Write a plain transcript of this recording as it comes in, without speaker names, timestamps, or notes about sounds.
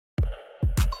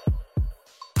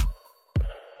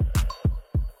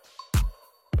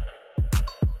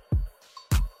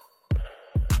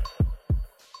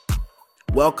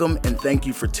Welcome and thank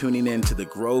you for tuning in to the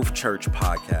Grove Church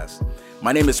podcast.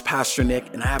 My name is Pastor Nick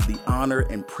and I have the honor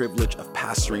and privilege of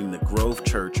pastoring the Grove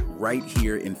Church right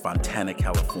here in Fontana,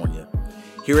 California.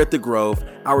 Here at the Grove,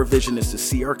 our vision is to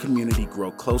see our community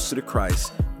grow closer to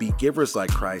Christ, be givers like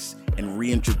Christ, and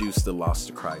reintroduce the lost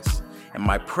to Christ. And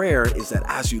my prayer is that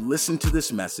as you listen to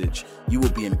this message, you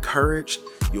will be encouraged,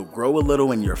 you'll grow a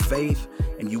little in your faith,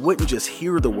 and you wouldn't just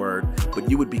hear the word, but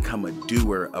you would become a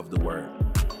doer of the word.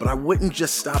 But I wouldn't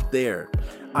just stop there.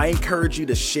 I encourage you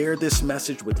to share this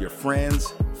message with your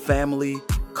friends, family,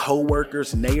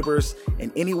 co-workers, neighbors,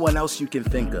 and anyone else you can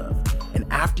think of. And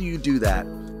after you do that,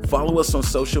 follow us on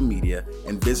social media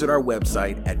and visit our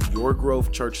website at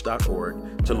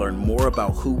yourgrovechurch.org to learn more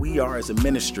about who we are as a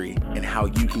ministry and how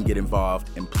you can get involved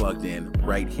and plugged in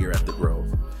right here at the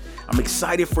Grove. I'm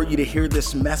excited for you to hear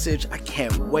this message. I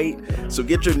can't wait. So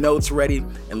get your notes ready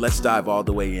and let's dive all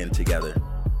the way in together.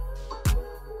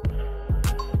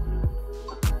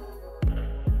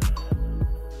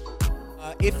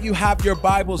 If you have your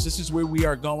Bibles, this is where we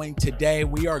are going today.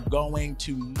 We are going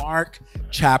to Mark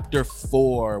chapter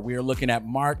 4. We are looking at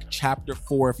Mark chapter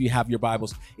 4 if you have your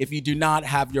Bibles. If you do not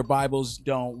have your Bibles,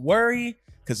 don't worry,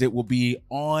 because it will be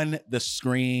on the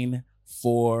screen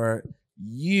for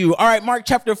you. All right, Mark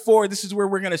chapter 4, this is where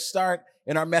we're going to start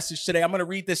in our message today. I'm going to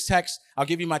read this text. I'll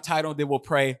give you my title, then we'll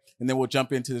pray, and then we'll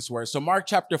jump into this word. So Mark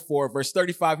chapter 4, verse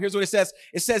 35, here's what it says.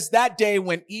 It says, that day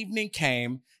when evening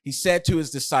came, he said to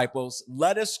his disciples,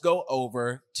 let us go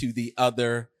over to the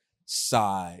other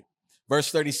side.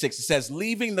 Verse 36, it says,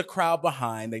 leaving the crowd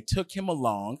behind, they took him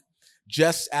along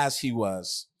just as he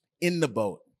was in the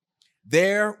boat.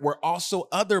 There were also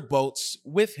other boats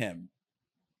with him.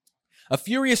 A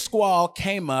furious squall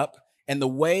came up and the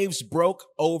waves broke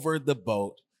over the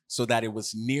boat so that it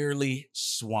was nearly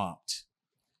swamped.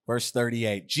 Verse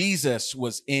 38, Jesus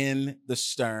was in the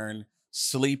stern,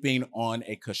 sleeping on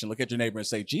a cushion. Look at your neighbor and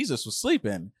say, Jesus was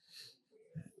sleeping.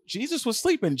 Jesus was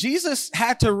sleeping. Jesus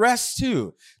had to rest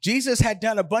too. Jesus had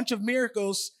done a bunch of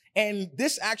miracles, and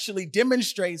this actually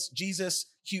demonstrates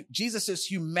Jesus's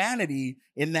humanity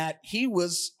in that he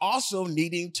was also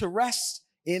needing to rest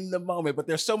in the moment. But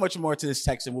there's so much more to this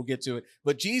text, and we'll get to it.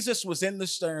 But Jesus was in the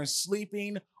stern,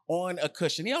 sleeping on a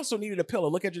cushion. He also needed a pillow.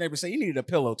 Look at your neighbor and say, you needed a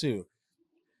pillow too.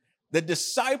 The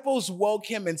disciples woke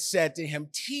him and said to him,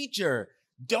 teacher,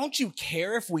 don't you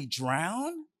care if we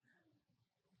drown?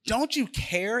 Don't you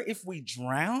care if we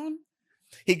drown?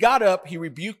 He got up, he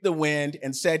rebuked the wind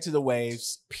and said to the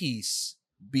waves, peace,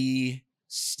 be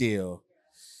still.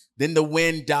 Then the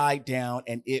wind died down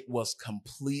and it was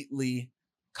completely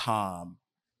calm.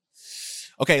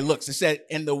 Okay, look, it said,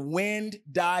 and the wind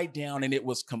died down and it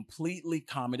was completely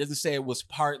calm. It doesn't say it was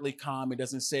partly calm. It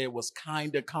doesn't say it was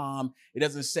kind of calm. It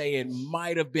doesn't say it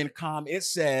might have been calm. It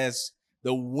says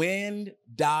the wind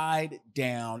died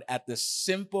down at the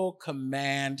simple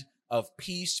command of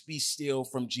peace be still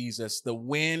from Jesus. The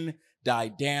wind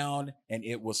died down and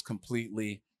it was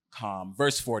completely calm.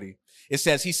 Verse 40, it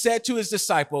says, he said to his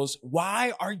disciples,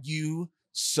 why are you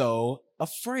so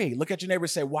afraid? Look at your neighbor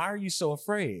and say, why are you so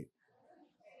afraid?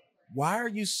 Why are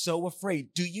you so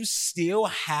afraid? Do you still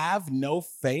have no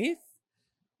faith?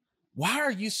 Why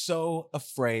are you so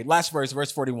afraid? Last verse, verse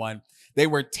 41. They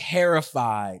were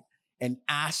terrified and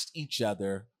asked each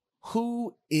other,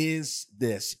 who is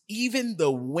this? Even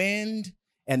the wind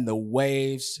and the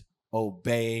waves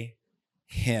obey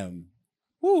him.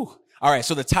 Whew. All right,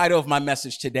 so the title of my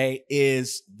message today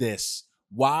is this: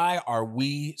 why are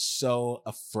we so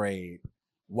afraid?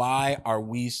 Why are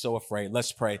we so afraid?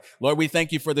 Let's pray. Lord, we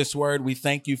thank you for this word. We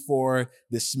thank you for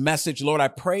this message. Lord, I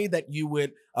pray that you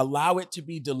would allow it to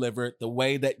be delivered the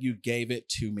way that you gave it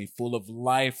to me, full of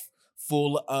life,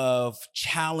 full of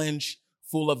challenge,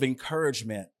 full of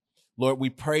encouragement. Lord, we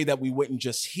pray that we wouldn't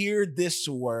just hear this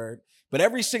word, but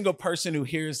every single person who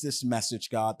hears this message,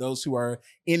 God, those who are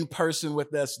in person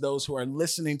with us, those who are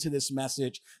listening to this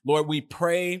message, Lord, we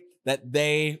pray that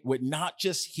they would not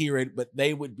just hear it, but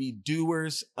they would be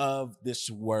doers of this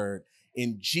word.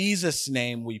 In Jesus'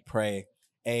 name we pray,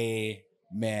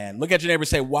 amen. Look at your neighbor and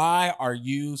say, why are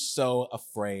you so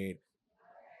afraid?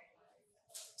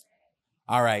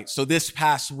 All right, so this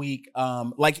past week,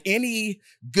 like any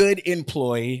good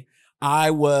employee,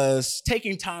 I was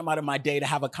taking time out of my day to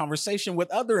have a conversation with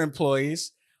other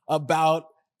employees about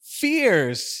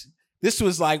fears. This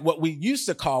was like what we used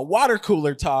to call water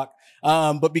cooler talk.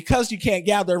 But because you can't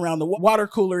gather around the water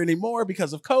cooler anymore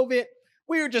because of COVID,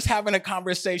 we were just having a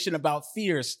conversation about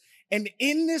fears. And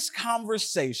in this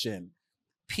conversation,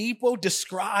 people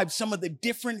described some of the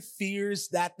different fears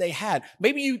that they had.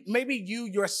 Maybe you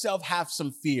yourself have some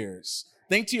fears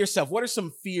Think to yourself, what are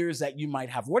some fears that you might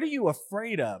have? What are you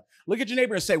afraid of? Look at your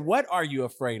neighbor and say, what are you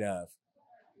afraid of?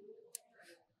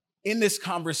 In this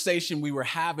conversation we were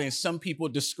having, some people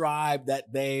described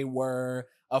that they were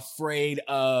afraid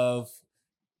of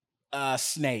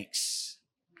snakes.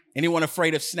 Anyone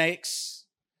afraid of snakes?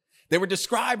 They were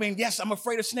describing, yes, I'm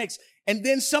afraid of snakes. And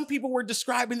then some people were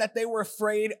describing that they were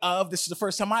afraid of, this is the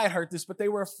first time I had heard this, but they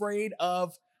were afraid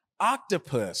of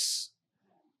octopus,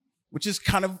 which is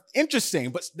kind of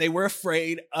interesting, but they were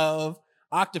afraid of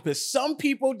octopus. Some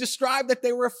people described that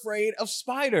they were afraid of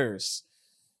spiders.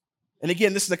 And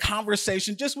again, this is a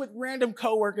conversation just with random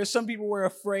coworkers. Some people were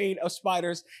afraid of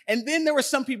spiders. And then there were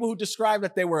some people who described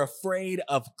that they were afraid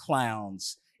of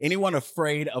clowns. Anyone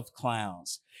afraid of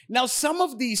clowns? Now, some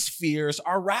of these fears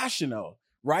are rational,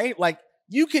 right? Like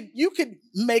you could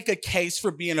make a case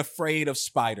for being afraid of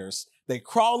spiders. They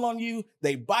crawl on you,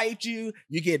 they bite you,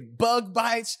 you get bug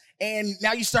bites, and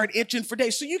now you start itching for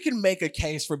days. So you can make a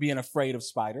case for being afraid of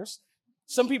spiders.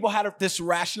 Some people had this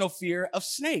rational fear of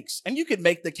snakes, and you could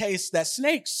make the case that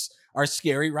snakes are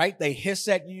scary, right? They hiss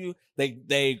at you,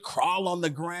 they crawl on the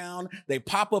ground, they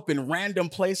pop up in random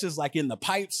places like in the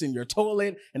pipes in your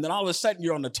toilet, and then all of a sudden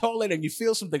you're on the toilet and you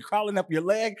feel something crawling up your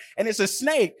leg, and it's a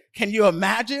snake. Can you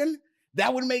imagine?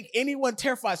 That would make anyone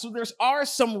terrified. So there are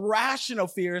some rational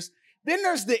fears. Then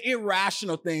there's the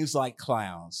irrational things like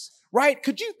clowns, right?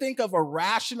 Could you think of a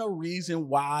rational reason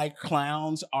why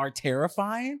clowns are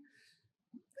terrifying?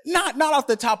 Not off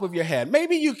the top of your head.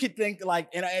 Maybe you could think like,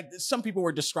 and some people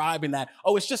were describing that,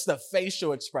 oh, it's just the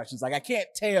facial expressions. Like I can't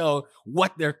tell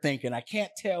what they're thinking. I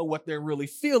can't tell what they're really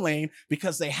feeling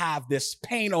because they have this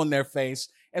pain on their face.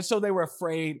 And so they were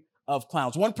afraid of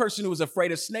clowns. One person who was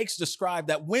afraid of snakes described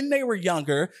that when they were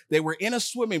younger, they were in a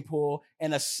swimming pool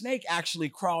and a snake actually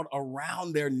crawled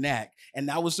around their neck. And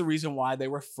that was the reason why they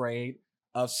were afraid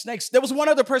of snakes. There was one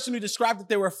other person who described that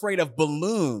they were afraid of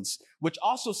balloons, which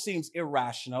also seems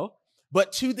irrational.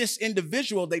 But to this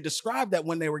individual, they described that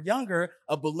when they were younger,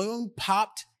 a balloon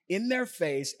popped in their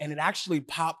face and it actually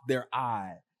popped their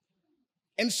eye.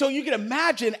 And so you can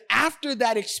imagine after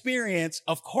that experience,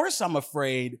 of course I'm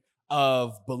afraid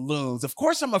of balloons. Of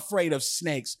course I'm afraid of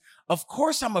snakes. Of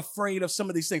course I'm afraid of some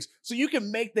of these things. So you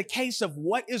can make the case of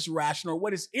what is rational,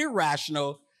 what is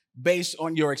irrational based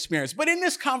on your experience. But in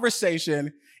this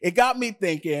conversation, it got me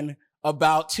thinking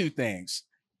about two things.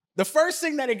 The first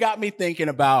thing that it got me thinking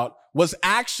about was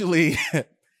actually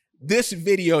this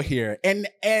video here.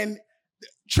 And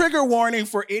trigger warning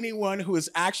for anyone who is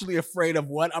actually afraid of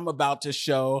what I'm about to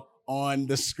show on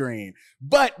the screen.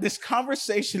 But this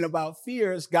conversation about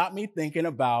fears got me thinking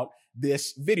about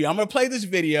this video. I'm going to play this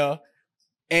video.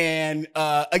 And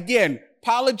again,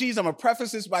 apologies. I'm going to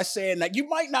preface this by saying that you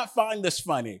might not find this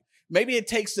funny. Maybe it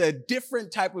takes a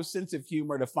different type of sense of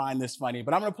humor to find this funny,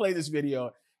 but I'm going to play this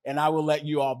video and I will let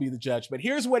you all be the judge. But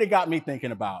here's what it got me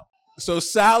thinking about. So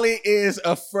Sally is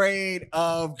afraid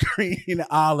of green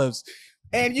olives.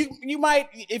 And you might,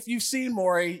 if you've seen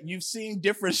Maury, you've seen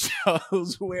different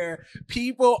shows where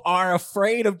people are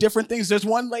afraid of different things. There's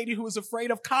one lady who was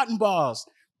afraid of cotton balls.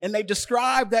 And they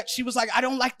described that she was like, I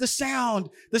don't like the sound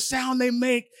they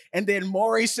make. And then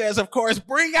Maury says, of course,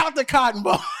 bring out the cotton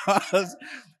balls.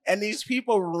 And these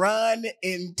people run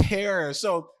in terror.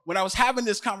 So when I was having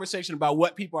this conversation about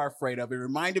what people are afraid of, it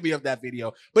reminded me of that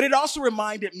video. But it also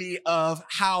reminded me of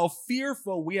how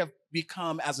fearful we have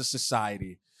become as a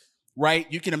society. Right?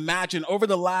 You can imagine over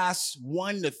the last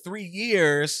 1 to 3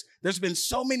 years, there's been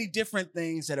so many different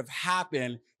things that have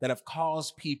happened that have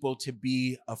caused people to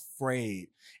be afraid.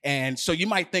 And so you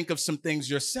might think of some things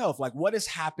yourself, like what has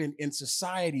happened in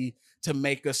society to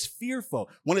make us fearful?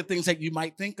 One of the things that you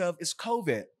might think of is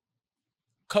COVID.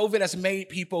 COVID has made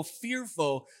people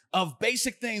fearful of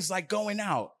basic things like going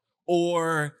out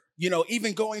or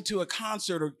even going to a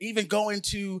concert or even going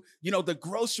to, the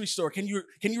grocery store. Can you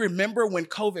remember when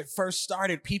COVID first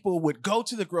started, people would go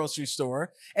to the grocery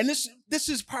store? And this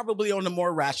is probably on the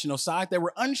more rational side. They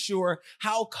were unsure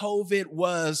how COVID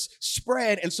was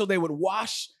spread. And so they would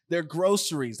wash their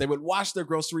groceries. They would wash their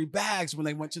grocery bags when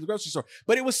they went to the grocery store.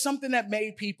 But it was something that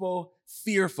made people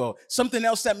fearful. Something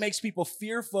else that makes people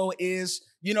fearful is,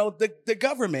 the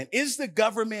government. Is the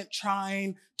government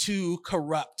trying to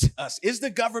corrupt us? Is the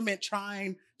government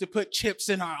trying to put chips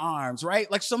in our arms, right?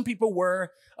 Like some people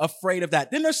were afraid of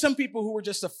that. Then there's some people who were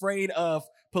just afraid of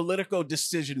political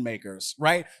decision makers,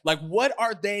 right? Like what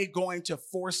are they going to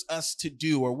force us to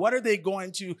do? Or what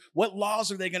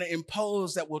laws are they going to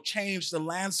impose that will change the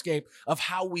landscape of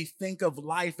how we think of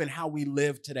life and how we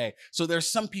live today? So there's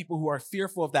some people who are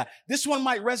fearful of that. This one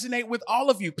might resonate with all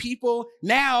of you. People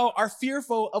now are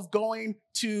fearful of going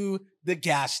to the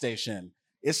gas station.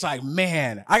 It's like,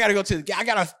 man,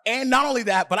 and not only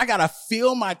that, but I gotta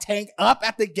fill my tank up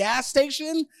at the gas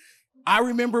station. I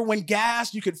remember when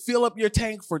you could fill up your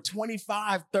tank for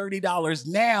 $25, $30.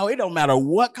 Now, it don't matter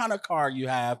what kind of car you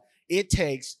have. It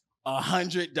takes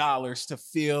 $100 to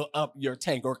fill up your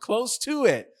tank or close to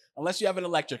it, unless you have an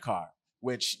electric car,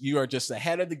 which you are just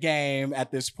ahead of the game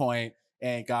at this point,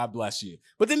 and God bless you.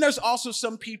 But then there's also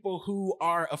some people who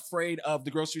are afraid of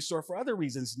the grocery store for other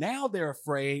reasons. Now they're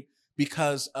afraid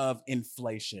because of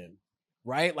inflation,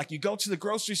 right? Like you go to the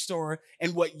grocery store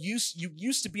and you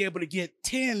used to be able to get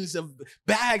tens of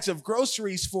bags of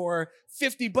groceries for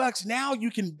 $50. Now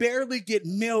you can barely get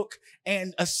milk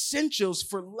and essentials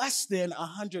for less than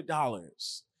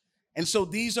 $100. And so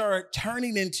these are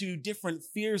turning into different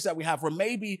fears that we have, or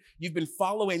maybe you've been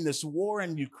following this war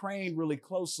in Ukraine really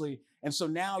closely. And so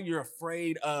now you're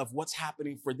afraid of what's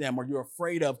happening for them, or you're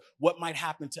afraid of what might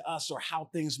happen to us or how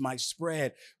things might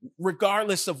spread.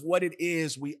 Regardless of what it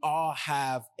is, we all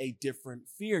have a different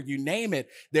fear. You name it,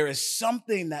 there is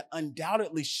something that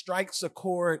undoubtedly strikes a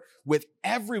chord with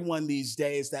everyone these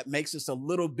days that makes us a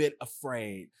little bit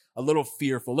afraid, a little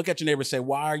fearful. Look at your neighbor and say,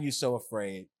 why are you so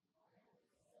afraid?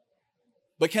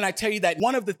 But can I tell you that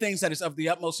one of the things that is of the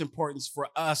utmost importance for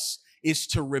us is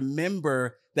to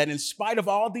remember that in spite of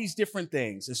all these different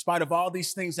things, in spite of all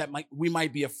these things that we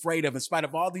might be afraid of, in spite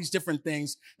of all these different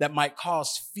things that might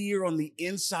cause fear on the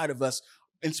inside of us,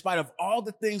 in spite of all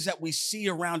the things that we see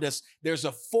around us, there's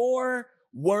a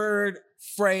 4-word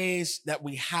phrase that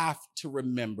we have to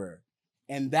remember.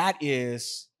 And that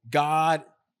is, God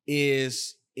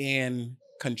is in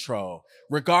control.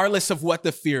 Regardless of what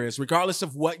the fear is, regardless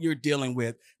of what you're dealing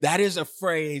with, that is a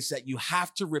phrase that you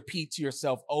have to repeat to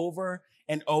yourself over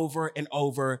and over and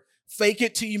over. Fake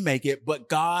it till you make it, but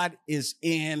God is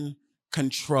in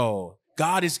control.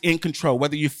 God is in control.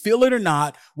 Whether you feel it or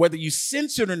not, whether you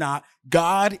sense it or not,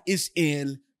 God is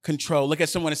in control. Look at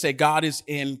someone and say, God is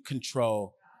in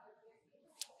control.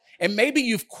 And maybe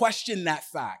you've questioned that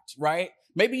fact, right?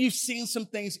 Maybe you've seen some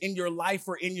things in your life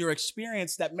or in your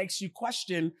experience that makes you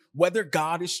question whether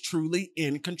God is truly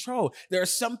in control. There are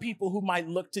some people who might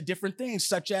look to different things,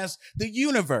 such as the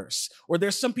universe, or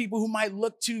there's some people who might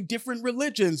look to different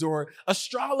religions or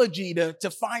astrology to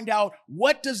find out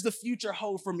what does the future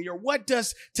hold for me, or what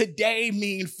does today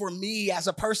mean for me as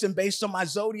a person based on my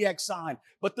zodiac sign.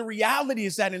 But the reality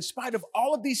is that in spite of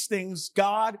all of these things,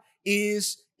 God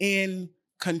is in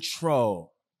control.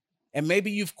 And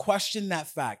maybe you've questioned that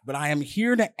fact, but I am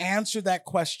here to answer that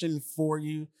question for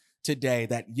you today,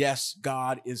 that yes,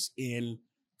 God is in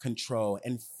control,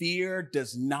 and fear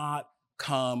does not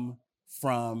come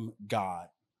from God.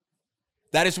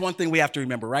 That is one thing we have to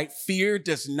remember, right? Fear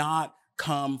does not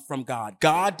come from God.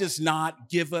 God does not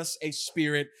give us a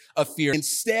spirit of fear.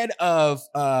 Instead of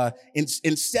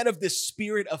this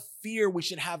spirit of fear, we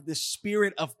should have this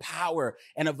spirit of power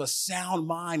and of a sound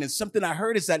mind. And something I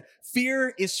heard is that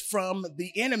fear is from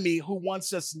the enemy who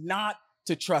wants us not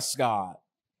to trust God,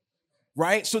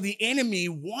 right? So the enemy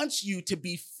wants you to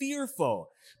be fearful,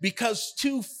 because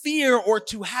to fear or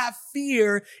to have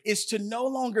fear is to no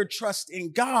longer trust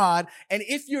in God. And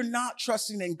if you're not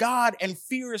trusting in God and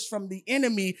fear is from the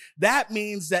enemy, that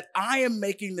means that I am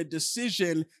making the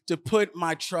decision to put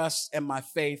my trust and my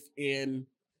faith in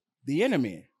the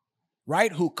enemy,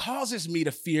 right? Who causes me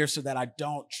to fear so that I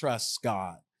don't trust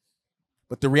God.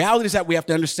 But the reality is that we have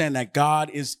to understand that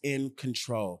God is in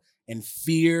control. And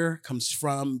fear comes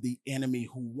from the enemy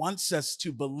who wants us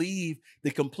to believe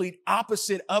the complete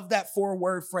opposite of that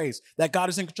 4-word phrase, that God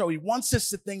is in control. He wants us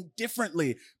to think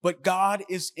differently, but God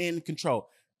is in control.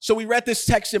 So we read this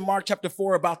text in Mark chapter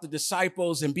 4 about the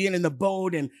disciples and being in the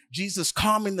boat and Jesus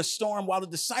calming the storm. While the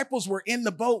disciples were in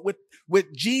the boat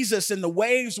with Jesus and the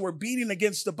waves were beating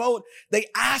against the boat, they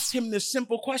asked him this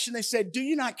simple question. They said, "Do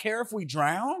you not care if we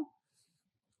drown?"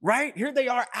 Right? Here they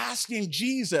are asking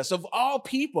Jesus, of all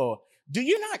people, do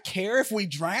you not care if we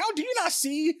drown? Do you not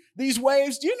see these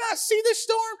waves? Do you not see this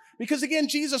storm? Because again,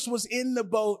 Jesus was in the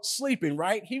boat sleeping,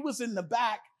 right? He was in the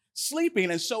back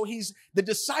sleeping. And so the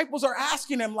disciples are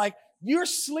asking him, like, you're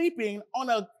sleeping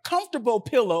on a comfortable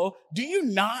pillow. Do you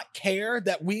not care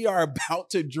that we are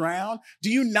about to drown? Do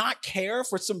you not care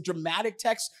for some dramatic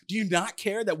text? Do you not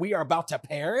care that we are about to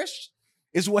perish?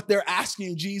 Is what they're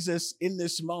asking Jesus in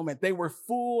this moment. They were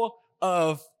full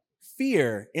of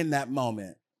fear in that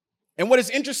moment. And what is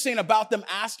interesting about them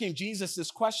asking Jesus this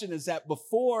question is that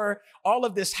before all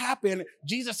of this happened,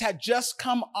 Jesus had just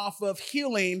come off of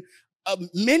healing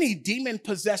many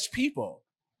demon-possessed people.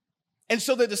 And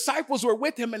so the disciples were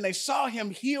with him and they saw him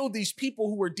heal these people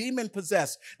who were demon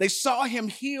possessed. They saw him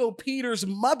heal Peter's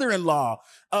mother-in-law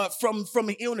from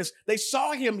illness. They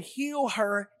saw him heal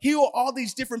all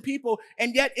these different people.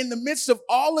 And yet in the midst of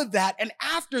all of that, and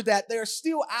after that, they're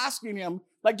still asking him,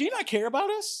 like, do you not care about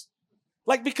us?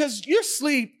 Like, because you're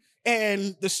asleep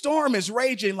and the storm is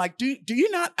raging, like, do you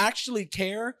not actually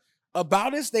care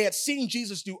about us? They had seen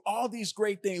Jesus do all these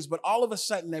great things, but all of a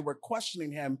sudden they were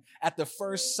questioning him at the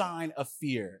first sign of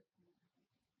fear.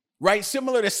 Right?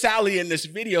 Similar to Sally in this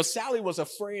video, Sally was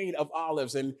afraid of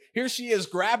olives. And here she is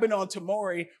grabbing onto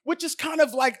Maury, which is kind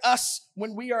of like us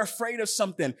when we are afraid of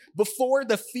something. Before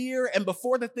the fear and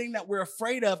before the thing that we're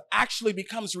afraid of actually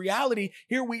becomes reality,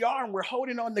 here we are and we're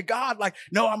holding on to God like,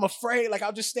 no, I'm afraid. Like,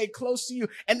 I'll just stay close to you.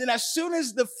 And then as soon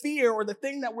as the fear or the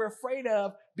thing that we're afraid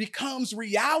of becomes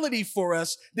reality for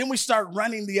us, then we start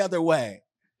running the other way.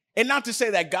 And not to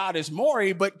say that God is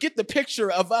Maury, but get the picture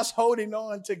of us holding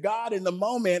on to God in the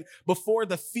moment before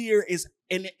the fear is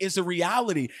a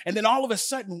reality. And then all of a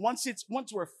sudden, once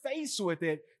we're faced with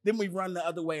it, then we run the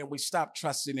other way and we stop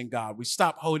trusting in God. We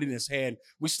stop holding his hand.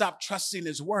 We stop trusting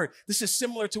his word. This is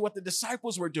similar to what the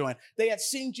disciples were doing. They had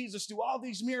seen Jesus do all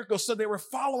these miracles, so they were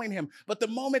following him. But the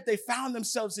moment they found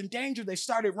themselves in danger, they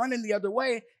started running the other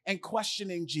way and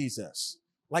questioning Jesus.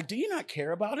 Like, do you not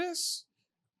care about us?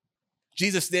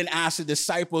 Jesus then asked the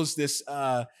disciples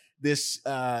and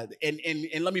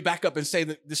let me back up and say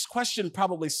that this question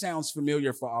probably sounds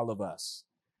familiar for all of us,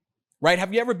 right?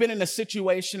 Have you ever been in a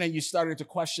situation and you started to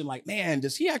question, like, man,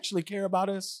 does he actually care about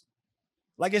us?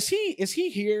 Like, is he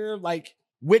here, like,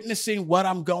 witnessing what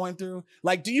I'm going through?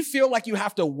 Like, do you feel like you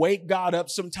have to wake God up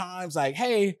sometimes? Like,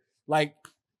 hey, like,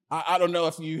 I don't know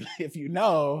if you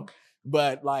know,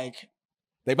 but like,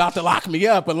 they about to lock me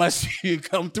up unless you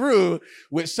come through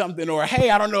with something. Or,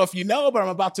 hey, I don't know if you know, but I'm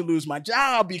about to lose my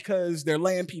job because they're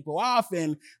laying people off.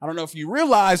 And I don't know if you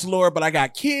realize, Lord, but I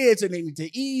got kids and they need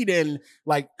to eat. And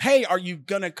like, hey, are you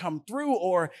going to come through?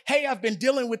 Or, hey, I've been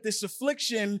dealing with this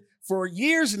affliction for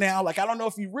years now. Like, I don't know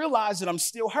if you realize that I'm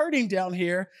still hurting down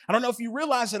here. I don't know if you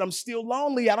realize that I'm still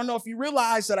lonely. I don't know if you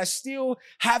realize that I still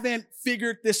haven't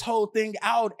figured this whole thing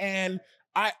out. And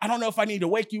I don't know if I need to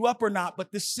wake you up or not,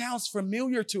 but this sounds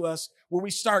familiar to us where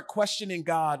we start questioning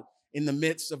God in the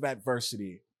midst of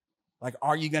adversity. Like,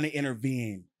 are you going to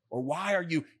intervene? Or why are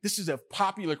you? This is a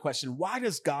popular question. Why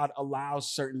does God allow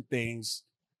certain things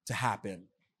to happen?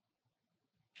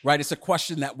 Right? It's a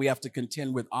question that we have to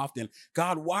contend with often.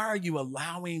 God, why are you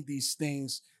allowing these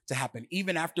things to happen?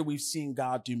 Even after we've seen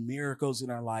God do miracles in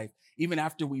our life, even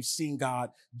after we've seen God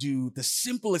do the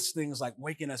simplest things like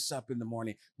waking us up in the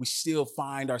morning, we still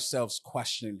find ourselves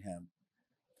questioning him.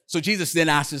 So Jesus then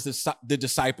asks the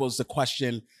disciples the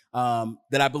question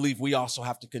that I believe we also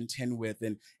have to contend with.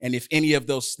 And if any of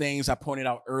those things I pointed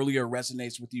out earlier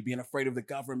resonates with you, being afraid of the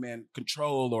government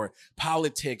control or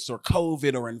politics or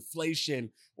COVID or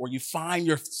inflation, or you find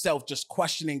yourself just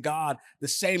questioning God, the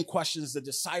same questions the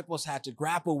disciples had to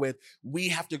grapple with, we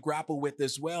have to grapple with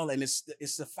as well. And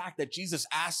it's the fact that Jesus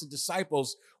asked the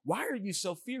disciples, why are you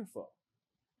so fearful?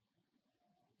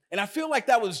 And I feel like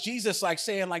that was Jesus, like,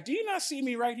 saying, like, do you not see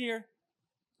me right here?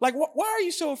 Like, why are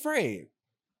you so afraid?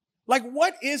 Like,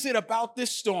 what is it about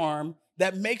this storm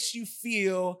that makes you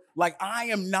feel like I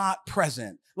am not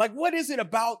present? Like, what is it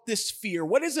about this fear?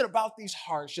 What is it about these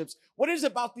hardships? What is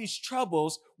it about these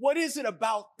troubles? What is it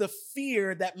about the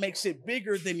fear that makes it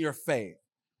bigger than your faith?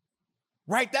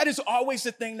 Right? That is always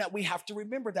the thing that we have to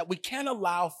remember, that we can't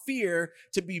allow fear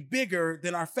to be bigger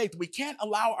than our faith. We can't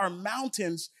allow our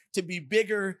mountains to be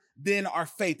bigger than our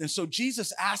faith. And so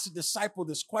Jesus asked the disciple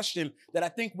this question that I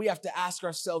think we have to ask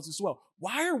ourselves as well.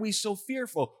 Why are we so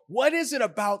fearful? What is it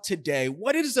about today?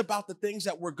 What is it about the things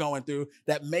that we're going through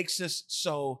that makes us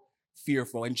so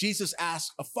fearful? And Jesus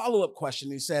asks a follow-up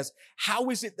question. He says, how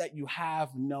is it that you have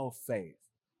no faith?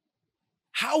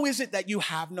 How is it that you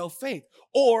have no faith?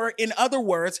 Or in other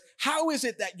words, how is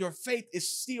it that your faith is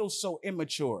still so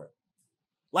immature?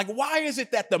 Like, why is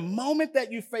it that the moment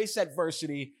that you face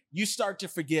adversity, you start to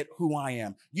forget who I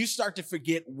am? You start to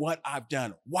forget what I've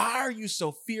done. Why are you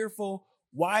so fearful?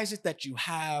 Why is it that you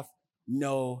have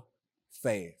no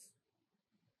faith?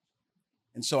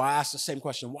 And so I ask the same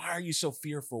question. Why are you so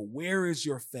fearful? Where is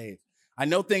your faith? I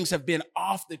know things have been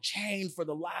off the chain for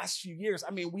the last few years.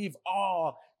 I mean, we've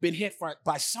all been hit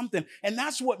by something. And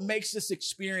that's what makes this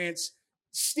experience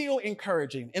still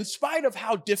encouraging. In spite of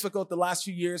how difficult the last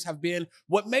few years have been,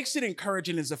 what makes it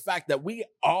encouraging is the fact that we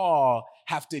all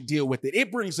have to deal with it.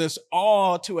 It brings us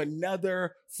all to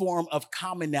another form of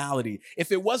commonality.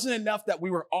 If it wasn't enough that we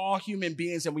were all human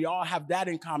beings and we all have that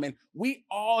in common, we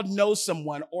all know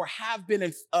someone or have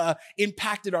been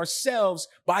impacted ourselves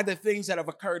by the things that have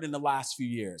occurred in the last few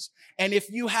years. And if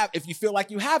you feel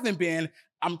like you haven't been,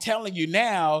 I'm telling you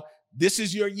now, this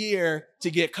is your year to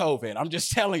get COVID. I'm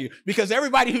just telling you, because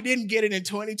everybody who didn't get it in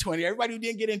 2020, everybody who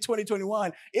didn't get it in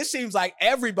 2021, it seems like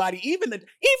everybody, even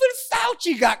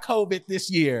Fauci got COVID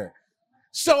this year.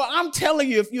 So I'm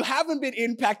telling you, if you haven't been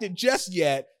impacted just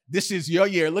yet, this is your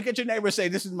year. Look at your neighbor and say,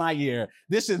 this is my year.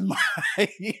 This is my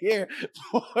year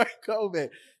for COVID.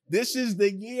 This is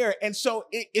the year. And so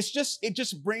it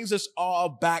just brings us all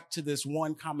back to this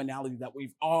one commonality that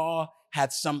we've all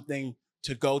had something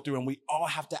to go through. And we all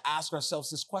have to ask ourselves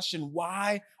this question: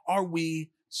 why are we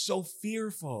so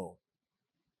fearful?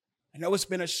 I know it's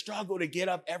been a struggle to get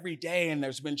up every day, and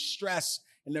there's been stress,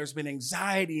 and there's been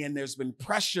anxiety, and there's been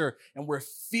pressure, and we're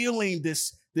feeling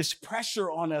this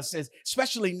pressure on us,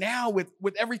 especially now with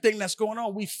everything that's going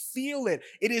on. We feel it.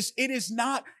 It is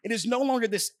no longer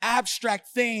this abstract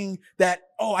thing that,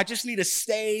 oh, I just need to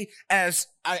stay as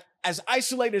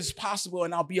isolated as possible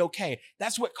and I'll be okay.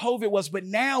 That's what COVID was. But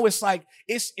now it's like,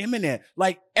 it's imminent.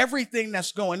 Like everything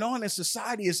that's going on in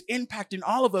society is impacting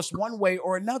all of us one way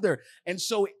or another. And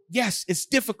so, yes, it's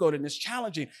difficult and it's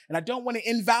challenging. And I don't want to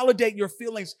invalidate your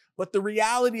feelings, but the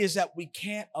reality is that we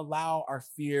can't allow our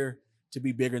fear to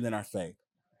be bigger than our faith.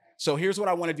 So here's what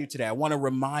I want to do today. I want to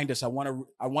remind us, I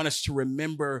want us to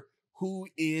remember who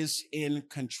is in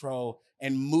control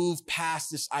and move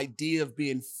past this idea of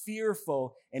being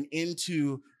fearful and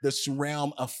into this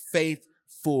realm of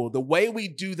faithful. The way we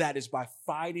do that is by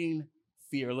fighting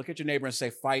fear. Look at your neighbor and say,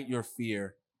 fight your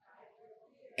fear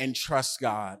and trust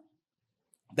God.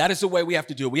 That is the way we have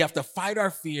to do it. We have to fight our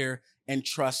fear and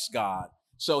trust God.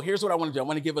 So here's what I want to do. I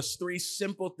want to give us 3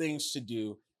 simple things to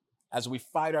do as we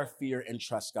fight our fear and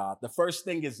trust God. The first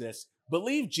thing is this: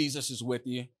 believe Jesus is with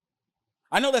you.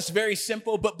 I know that's very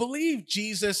simple, but believe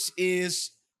Jesus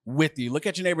is with you. Look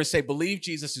at your neighbor and say, believe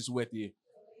Jesus is with you.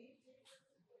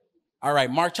 All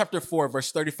right, Mark chapter 4,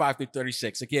 verse 35 through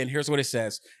 36. Again, here's what it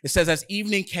says. It says, as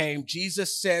evening came,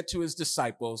 Jesus said to his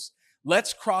disciples,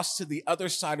 let's cross to the other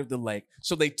side of the lake.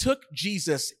 So they took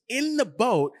Jesus in the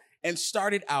boat and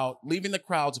started out, leaving the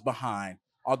crowds behind,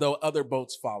 although other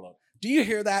boats followed. Do you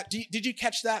hear that? Did you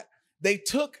catch that? They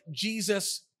took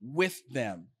Jesus with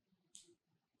them.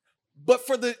 But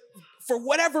for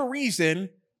whatever reason,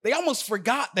 they almost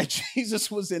forgot that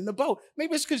Jesus was in the boat.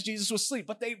 Maybe it's because Jesus was asleep,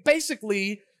 but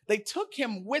they took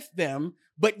him with them,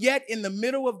 but yet in the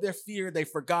middle of their fear, they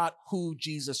forgot who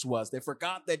Jesus was. They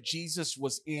forgot that Jesus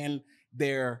was in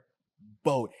their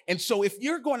boat. And so if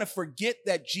you're going to forget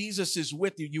that Jesus is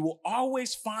with you, you will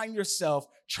always find yourself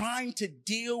trying to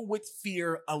deal with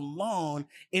fear alone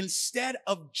instead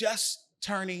of just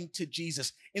turning to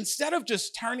Jesus. Instead of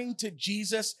just turning to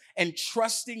Jesus and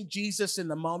trusting Jesus in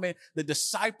the moment, the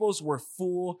disciples were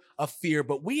full of fear.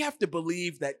 But we have to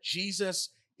believe that Jesus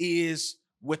is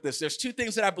with us. There's 2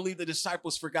 things that I believe the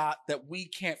disciples forgot that we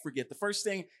can't forget. The first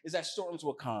thing is that storms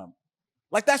will come.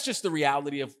 Like, that's just the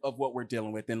reality of what we're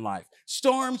dealing with in life.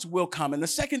 Storms will come. And the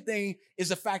second thing is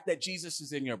the fact that Jesus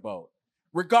is in your boat.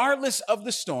 Regardless of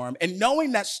the storm, and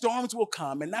knowing that storms will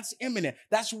come, and that's imminent,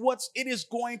 it is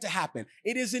going to happen.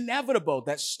 It is inevitable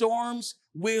that storms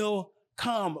will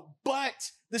come.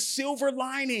 But the silver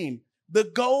lining, the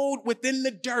gold within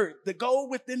the dirt, the gold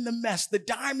within the mess, the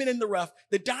diamond in the rough,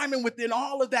 the diamond within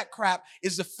all of that crap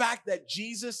is the fact that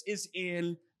Jesus is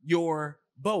in your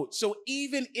boat. So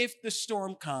even if the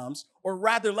storm comes, or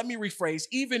rather, let me rephrase,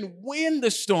 even when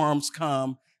the storms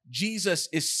come, Jesus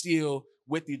is still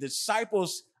with you. The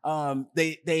disciples,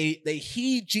 they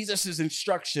heed Jesus's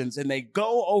instructions and they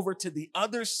go over to the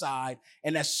other side.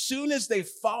 And as soon as they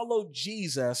follow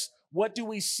Jesus, what do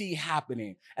we see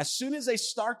happening? As soon as they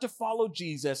start to follow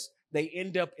Jesus, they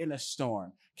end up in a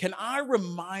storm. Can I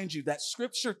remind you that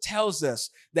scripture tells us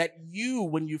that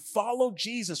when you follow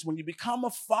Jesus, when you become a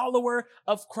follower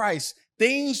of Christ,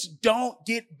 things don't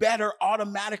get better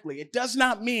automatically. It does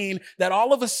not mean that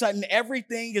all of a sudden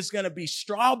everything is going to be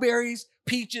strawberries,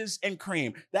 peaches, and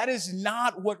cream. That is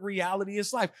not what reality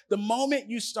is like. The moment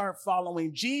you start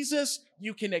following Jesus,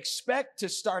 you can expect to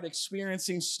start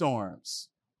experiencing storms.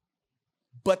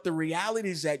 But the reality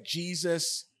is that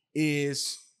Jesus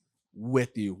is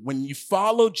with you. When you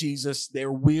follow Jesus,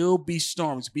 there will be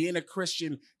storms. Being a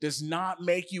Christian does not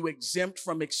make you exempt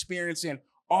from experiencing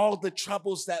all the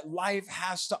troubles that life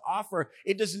has to offer.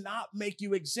 It does not make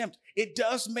you exempt. It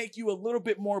does make you a little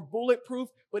bit more bulletproof,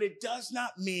 but it does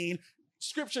not mean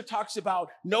Scripture talks about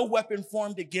no weapon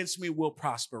formed against me will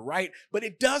prosper, right? But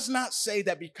it does not say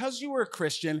that because you are a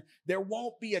Christian, there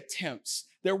won't be attempts.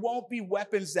 There won't be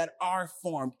weapons that are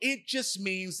formed. It just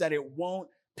means that it won't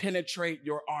penetrate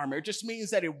your armor. It just means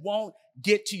that it won't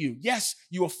get to you. Yes,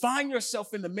 you will find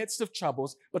yourself in the midst of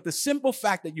troubles, but the simple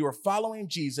fact that you are following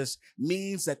Jesus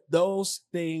means that those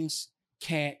things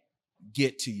can't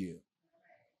get to you.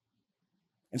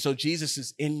 And so Jesus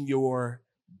is in your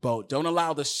boat. Don't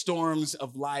allow the storms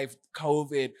of life,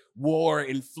 COVID, war,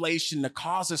 inflation to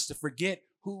cause us to forget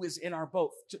who is in our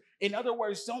boat. In other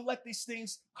words, don't let these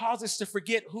things cause us to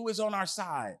forget who is on our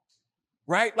side,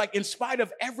 right? Like in spite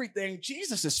of everything,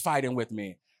 Jesus is fighting with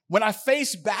me. When I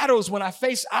face battles, when I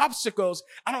face obstacles,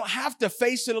 I don't have to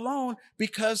face it alone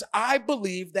because I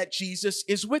believe that Jesus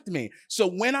is with me. So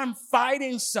when I'm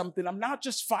fighting something, I'm not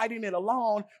just fighting it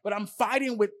alone, but I'm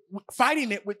fighting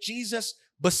it with Jesus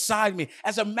beside me.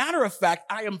 As a matter of fact,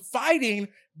 I am fighting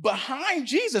behind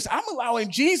Jesus. I'm allowing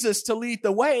Jesus to lead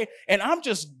the way, and I'm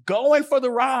just going for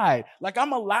the ride. Like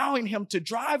I'm allowing him to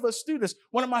drive us through this.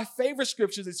 One of my favorite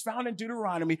scriptures is found in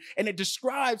Deuteronomy, and it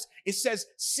says,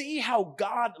 see how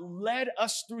God led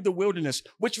us through the wilderness,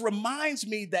 which reminds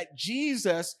me that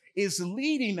Jesus is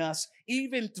leading us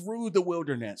even through the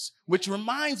wilderness, which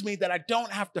reminds me that I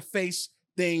don't have to face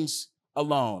things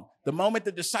alone. The moment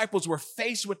the disciples were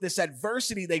faced with this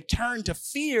adversity, they turned to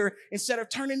fear instead of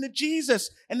turning to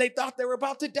Jesus, and they thought they were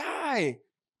about to die.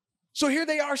 So here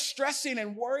they are stressing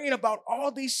and worrying about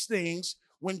all these things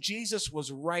when Jesus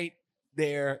was right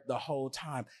there the whole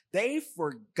time. They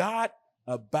forgot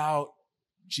about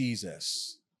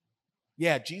Jesus.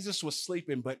 Yeah, Jesus was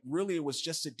sleeping, but really it was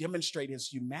just to demonstrate his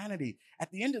humanity. At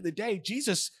the end of the day,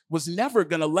 Jesus was never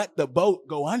going to let the boat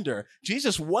go under.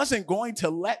 Jesus wasn't going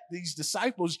to let these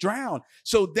disciples drown.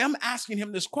 So them asking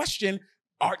him this question,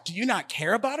 do you not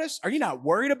care about us? Are you not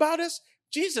worried about us?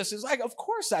 Jesus is like, of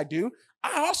course I do.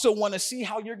 I also want to see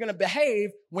how you're going to behave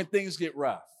when things get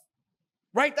rough.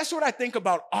 Right? That's what I think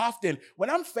about often. When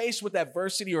I'm faced with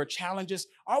adversity or challenges,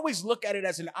 I always look at it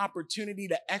as an opportunity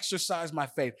to exercise my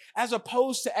faith as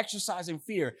opposed to exercising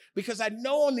fear. Because I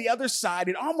know on the other side,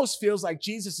 it almost feels like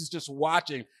Jesus is just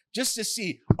watching just to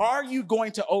see, are you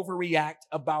going to overreact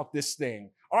about this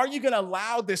thing? Are you going to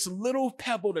allow this little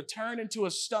pebble to turn into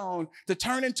a stone, to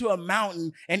turn into a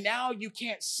mountain, and now you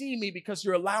can't see me because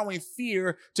you're allowing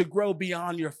fear to grow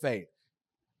beyond your faith?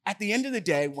 At the end of the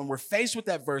day, when we're faced with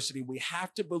adversity, we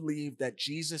have to believe that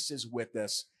Jesus is with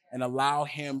us and allow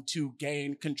him to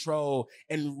gain control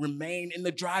and remain in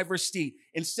the driver's seat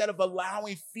instead of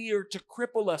allowing fear to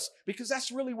cripple us, because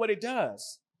that's really what it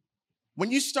does.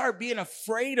 When you start being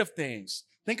afraid of things,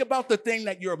 think about the thing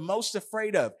that you're most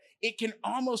afraid of. It can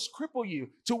almost cripple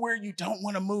you to where you don't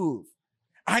want to move.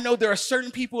 I know there are certain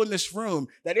people in this room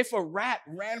that if a rat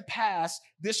ran past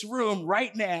this room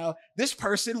right now, this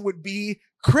person would be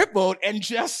crippled and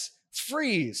just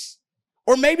freeze.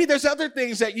 Or maybe there's other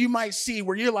things that you might see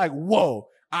where you're like, whoa,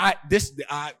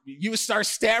 you start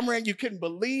stammering. You couldn't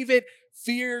believe it.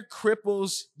 Fear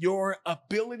cripples your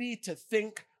ability to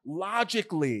think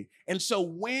logically. And so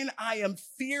when I am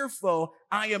fearful,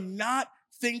 I am not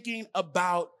thinking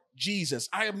about Jesus.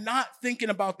 I am not thinking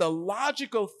about the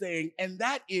logical thing, and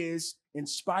that is, in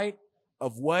spite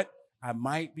of what I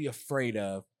might be afraid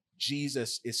of,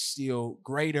 Jesus is still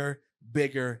greater,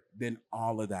 bigger than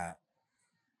all of that.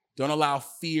 Don't allow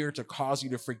fear to cause you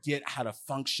to forget how to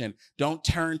function. Don't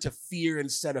turn to fear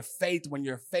instead of faith when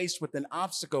you're faced with an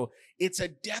obstacle. It's a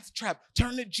death trap.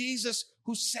 Turn to Jesus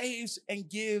who saves and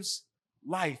gives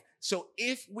life. So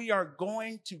if we are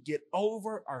going to get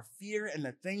over our fear and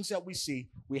the things that we see,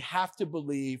 we have to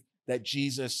believe that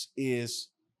Jesus is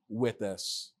with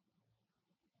us.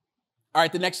 All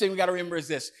right, the next thing we got to remember is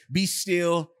this: be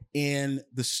still in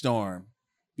the storm.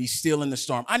 Be still in the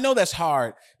storm. I know that's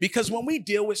hard because when we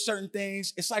deal with certain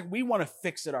things, it's like we want to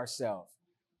fix it ourselves.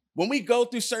 When we go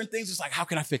through certain things, it's like, how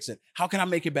can I fix it? How can I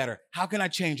make it better? How can I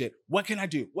change it? What can I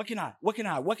do? What can I?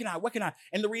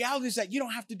 And the reality is that you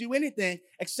don't have to do anything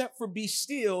except for be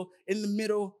still in the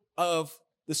middle of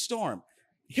the storm.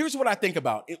 Here's what I think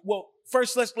about it. Well,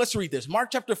 first, let's read this.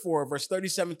 Mark chapter 4, verse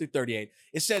 37 through 38.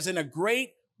 It says, "And a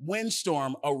great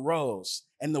windstorm arose,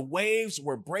 and the waves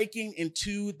were breaking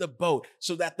into the boat,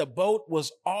 so that the boat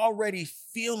was already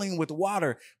filling with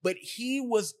water. But he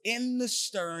was in the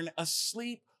stern,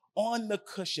 asleep on the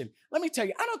cushion." Let me tell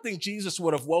you, I don't think Jesus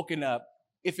would have woken up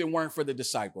if it weren't for the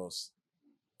disciples.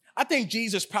 I think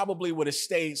Jesus probably would have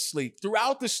stayed asleep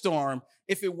throughout the storm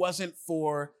if it wasn't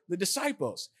for the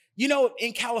disciples. You know,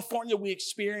 in California, we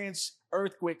experience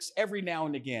earthquakes every now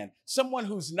and again. Someone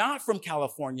who's not from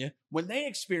California, when they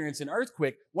experience an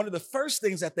earthquake, one of the first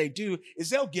things that they do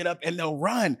is they'll get up and they'll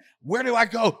run. Where do I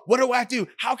go? What do I do?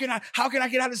 How can I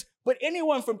get out of this? But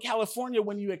anyone from California,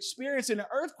 when you experience an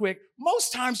earthquake,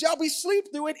 most times y'all be asleep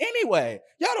through it anyway.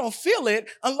 Y'all don't feel it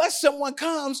unless someone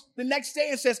comes the next day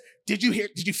and says, did you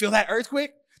feel that earthquake?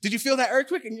 Did you feel that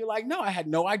earthquake? And you're like, no, I had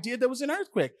no idea there was an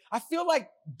earthquake. I feel like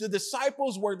the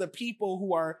disciples were the people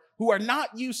who are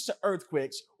not used to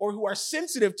earthquakes, or who are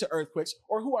sensitive to earthquakes,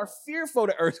 or who are fearful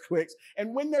to earthquakes.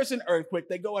 And when there's an earthquake,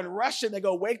 they go and rush and they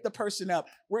go wake the person up.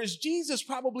 Whereas Jesus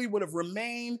probably would have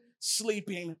remained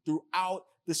sleeping throughout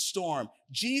the storm.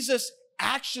 Jesus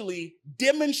actually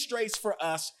demonstrates for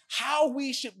us how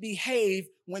we should behave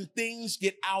when things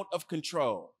get out of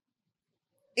control.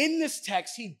 In this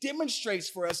text, he demonstrates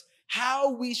for us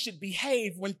how we should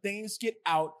behave when things get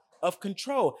out of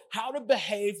control, how to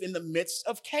behave in the midst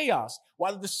of chaos.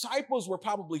 While the disciples were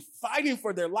probably fighting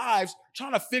for their lives,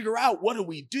 trying to figure out, what do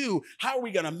we do? How are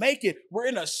we going to make it? We're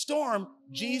in a storm.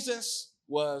 Jesus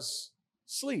was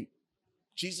asleep.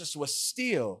 Jesus was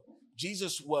still.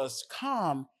 Jesus was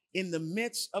calm in the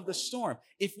midst of the storm.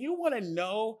 If you want to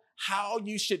know how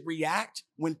you should react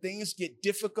when things get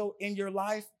difficult in your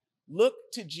life, look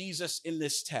to Jesus in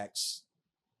this text.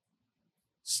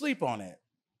 Sleep on it.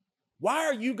 Why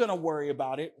are you going to worry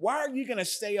about it? Why are you going to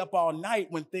stay up all night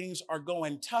when things are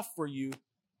going tough for you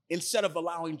instead of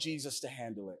allowing Jesus to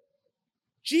handle it?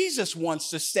 Jesus wants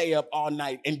to stay up all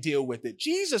night and deal with it.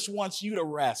 Jesus wants you to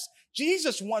rest.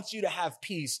 Jesus wants you to have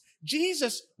peace.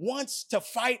 Jesus wants to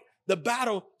fight the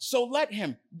battle, so let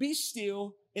him. Be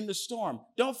still in the storm.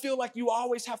 Don't feel like you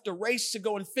always have to race to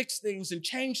go and fix things and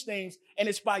change things, and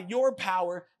it's by your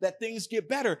power that things get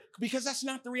better, because that's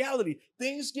not the reality.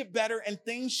 Things get better and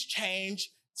things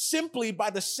change simply by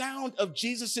the sound of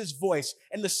Jesus's voice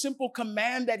and the simple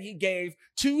command that he gave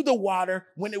to the water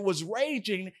when it was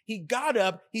raging. He got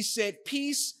up, he said,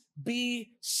 "Peace,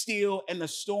 be still," and the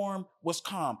storm was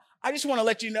calm. I just want to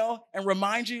let you know and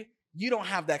remind you, you don't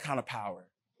have that kind of power.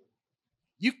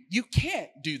 You can't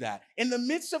do that. In the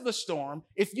midst of the storm,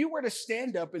 if you were to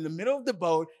stand up in the middle of the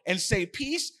boat and say,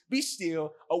 "Peace, be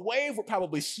still," a wave would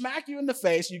probably smack you in the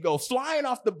face. You go flying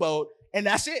off the boat, and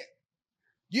that's it.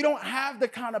 You don't have the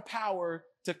kind of power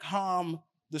to calm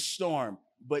the storm,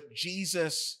 but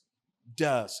Jesus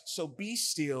does. So be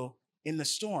still in the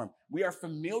storm. We are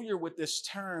familiar with this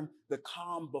term, the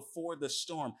calm before the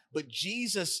storm, but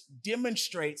Jesus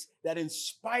demonstrates that in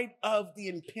spite of the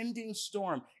impending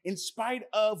storm, in spite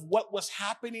of what was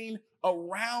happening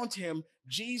around him,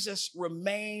 Jesus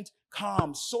remained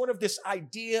calm. Sort of this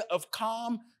idea of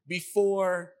calm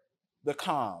before the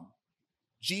calm.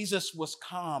 Jesus was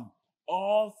calm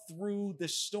all through the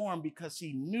storm because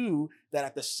he knew that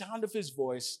at the sound of his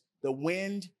voice, the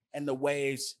wind and the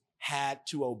waves had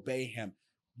to obey him.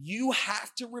 You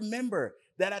have to remember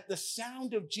that at the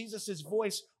sound of Jesus's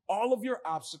voice, all of your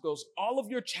obstacles, all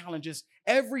of your challenges,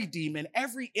 every demon,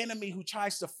 every enemy who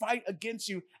tries to fight against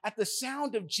you, at the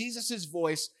sound of Jesus's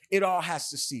voice, it all has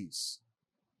to cease.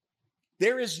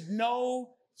 There is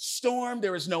no storm,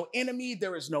 there is no enemy,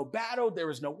 there is no battle, there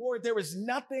is no war, there is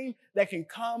nothing that can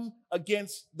come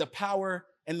against the power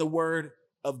and the word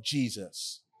of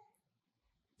Jesus.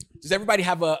 Does everybody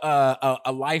have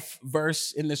a life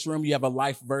verse in this room? You have a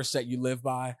life verse that you live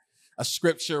by, a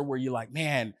scripture where you're like,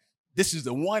 man, this is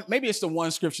the one, maybe it's the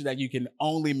one scripture that you can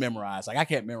only memorize. Like, I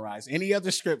can't memorize any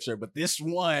other scripture, but this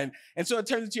one. And so it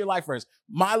turns into your life verse.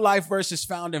 My life verse is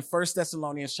found in 1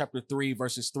 Thessalonians chapter 3,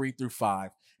 verses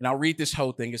 3-5. And I'll read this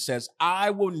whole thing. It says, "I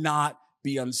will not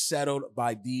be unsettled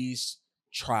by these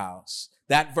trials."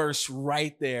 That verse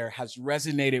right there has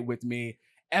resonated with me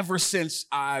ever since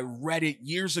I read it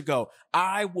years ago.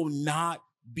 I will not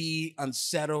be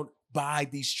unsettled by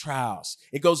these trials.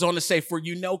 It goes on to say, "For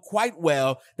you know quite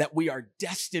well that we are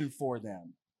destined for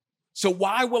them." So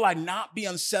why will I not be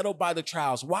unsettled by the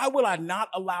trials? Why will I not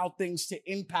allow things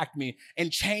to impact me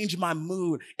and change my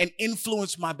mood and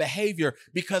influence my behavior?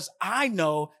 Because I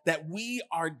know that we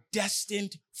are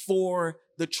destined for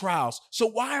the trials. So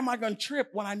why am I going to trip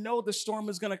when I know the storm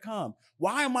is going to come?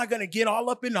 Why am I going to get all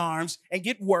up in arms and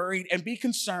get worried and be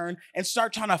concerned and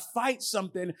start trying to fight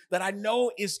something that I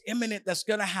know is imminent that's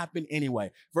going to happen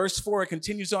anyway? Verse 4, it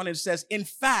continues on and says, "In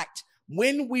fact,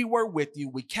 when we were with you,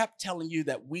 we kept telling you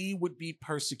that we would be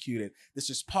persecuted." This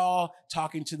is Paul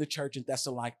talking to the church in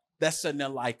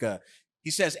Thessalonica.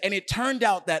 He says, "And it turned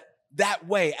out that that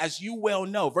way, as you well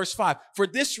know. Verse 5, for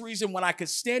this reason, when I could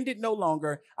stand it no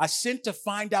longer, I sent to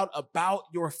find out about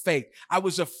your faith. I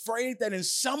was afraid that in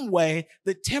some way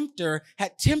the tempter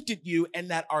had tempted you and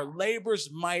that our labors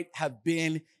might have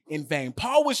been in vain.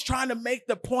 Paul was trying to make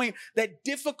the point that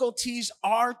difficulties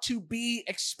are to be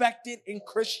expected in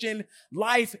Christian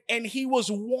life. And he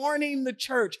was warning the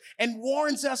church and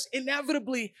warns us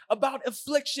inevitably about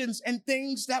afflictions and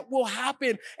things that will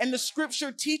happen. And the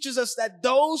scripture teaches us that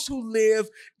those who live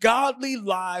godly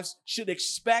lives should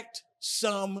expect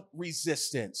some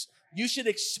resistance. You should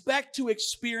expect to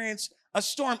experience a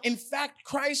storm. In fact,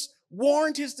 Christ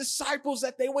warned his disciples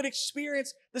that they would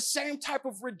experience the same type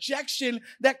of rejection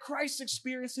that Christ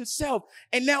experienced himself.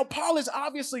 And now Paul is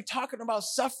obviously talking about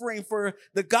suffering for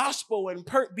the gospel and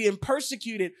being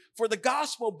persecuted for the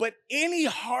gospel. But any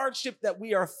hardship that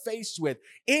we are faced with,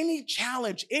 any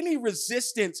challenge, any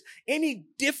resistance, any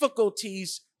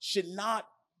difficulties should not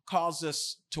cause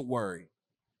us to worry,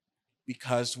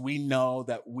 because we know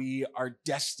that we are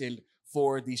destined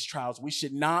for these trials. We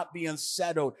should not be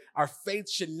unsettled. Our faith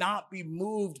should not be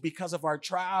moved because of our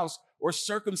trials or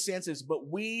circumstances, but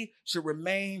we should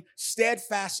remain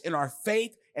steadfast in our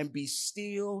faith and be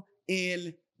still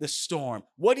in the storm.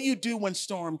 What do you do when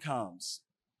storm comes?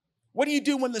 What do you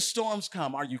do when the storms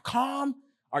come? Are you calm?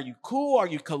 Are you cool? Are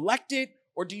you collected?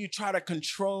 Or do you try to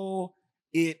control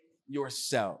it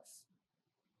yourself?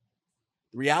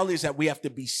 The reality is that we have to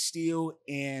be still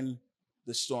in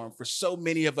the storm. For so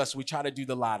many of us, we try to do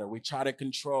the latter. We try to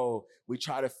control. We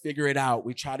try to figure it out.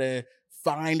 We try to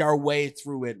find our way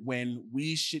through it when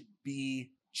we should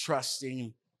be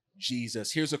trusting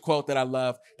Jesus. Here's a quote that I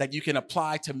love that you can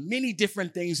apply to many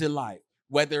different things in life,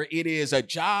 whether it is a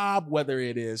job, whether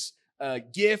it is a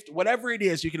gift, whatever it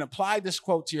is, you can apply this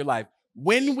quote to your life.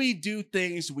 When we do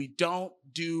things we don't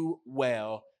do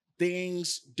well,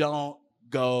 things don't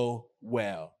go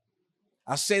well.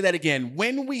 I'll say that again.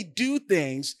 When we do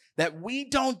things that we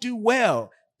don't do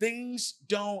well, things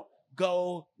don't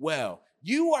go well.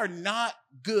 You are not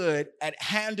good at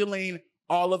handling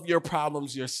all of your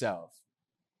problems yourself.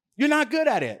 You're not good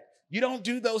at it. You don't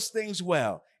do those things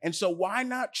well. And so why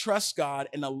not trust God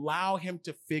and allow him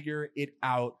to figure it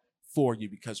out for you?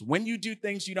 Because when you do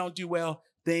things you don't do well,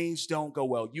 things don't go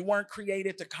well. You weren't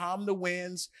created to calm the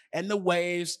winds and the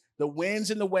waves. The winds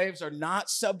and the waves are not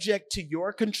subject to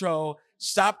your control.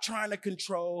 Stop trying to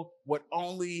control what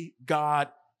only God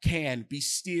can. Be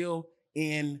still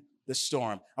in the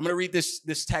storm. I'm going to read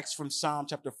this text from Psalm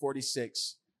chapter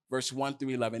 46, verse 1 through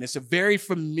 11. It's a very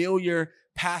familiar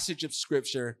passage of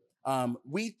scripture.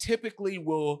 We typically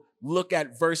will look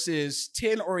at verses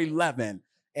 10 or 11.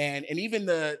 And even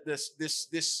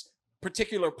this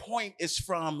particular point is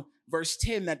from verse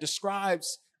 10 that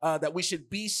describes that we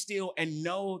should be still and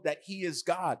know that he is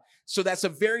God. So that's a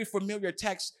very familiar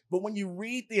text. But when you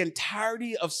read the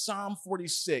entirety of Psalm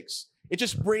 46, it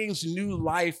just brings new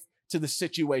life to the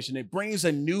situation. It brings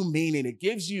a new meaning. It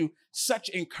gives you such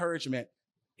encouragement.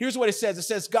 Here's what it says. It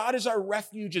says, God is our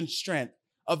refuge and strength,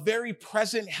 a very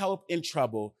present help in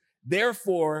trouble.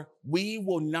 Therefore, we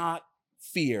will not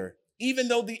fear. Even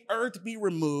though the earth be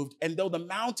removed, and though the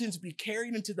mountains be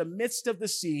carried into the midst of the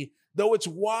sea, though its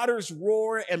waters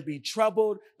roar and be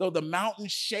troubled, though the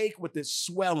mountains shake with its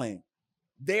swelling,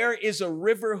 there is a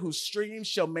river whose streams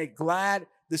shall make glad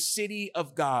the city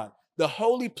of God, the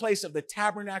holy place of the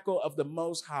tabernacle of the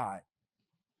Most High.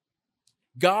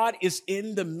 God is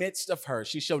in the midst of her.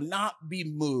 She shall not be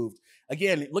moved.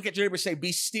 Again, look at your neighbor, say,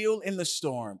 be still in the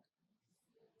storm.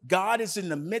 God is in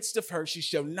the midst of her. She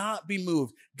shall not be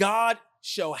moved. God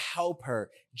shall help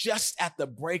her just at the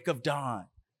break of dawn.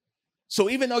 So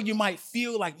even though you might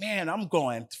feel like, man, I'm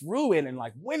going through it and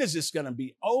like, when is this going to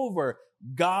be over?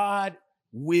 God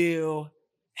will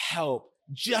help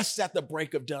just at the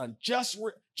break of dawn. Just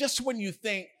when you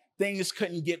think things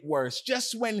couldn't get worse,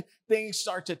 just when things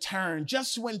start to turn,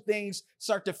 just when things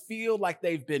start to feel like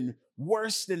they've been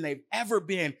worse than they've ever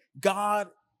been, God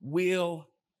will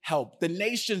help. The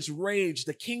nations raged,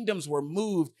 the kingdoms were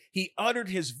moved. He uttered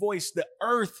his voice, the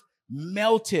earth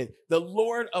melted. The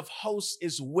Lord of hosts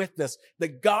is with us. The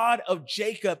God of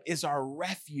Jacob is our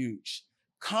refuge.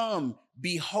 Come,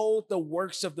 behold the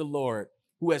works of the Lord,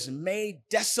 who has made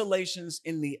desolations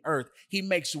in the earth. He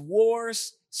makes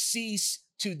wars cease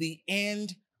to the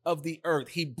end of the earth.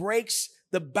 He breaks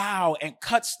the bow and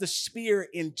cuts the spear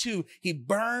in two. He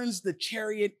burns the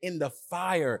chariot in the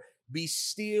fire. Be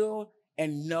still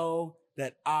and know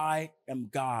that I am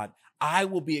God. I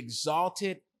will be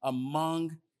exalted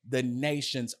among the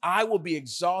nations. I will be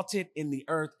exalted in the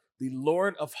earth. The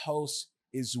Lord of hosts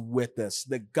is with us.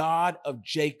 The God of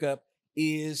Jacob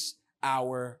is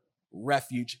our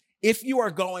refuge. If you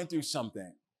are going through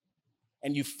something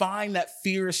and you find that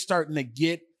fear is starting to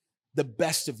get the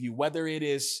best of you, whether it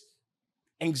is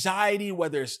anxiety,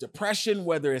 whether it's depression,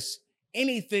 whether it's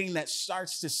anything that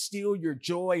starts to steal your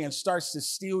joy and starts to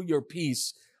steal your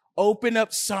peace, open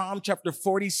up Psalm chapter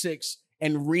 46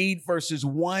 and read verses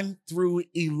 1 through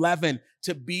 11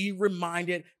 to be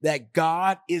reminded that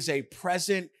God is a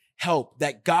present help,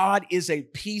 that God is a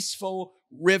peaceful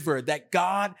river, that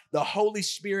God, the Holy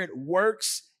Spirit,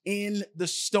 works in the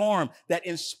storm, that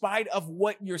in spite of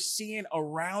what you're seeing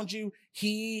around you,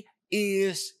 he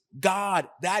is God.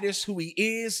 That is who he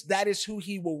is. That is who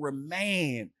he will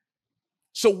remain.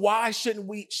 So why should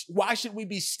we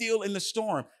be still in the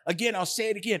storm? Again, I'll say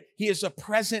it again. He is a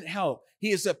present help.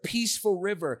 He is a peaceful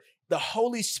river. The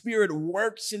Holy Spirit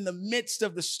works in the midst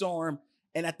of the storm.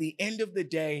 And at the end of the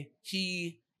day,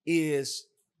 he is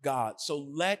God. So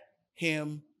let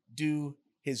him do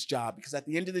his job, because at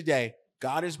the end of the day,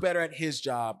 God is better at his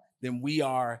job than we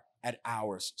are at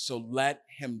ours. So let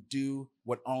him do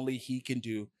what only he can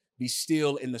do. Be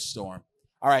still in the storm.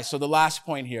 All right, so the last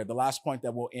point here, the last point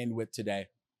that we'll end with today.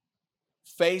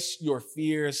 Face your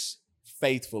fears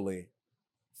faithfully.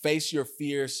 Face your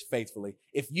fears faithfully.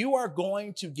 If you are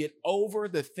going to get over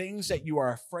the things that you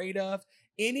are afraid of,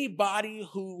 anybody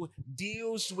who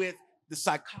deals with the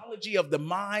psychology of the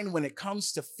mind when it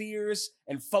comes to fears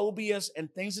and phobias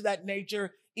and things of that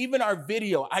nature, even our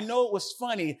video, I know it was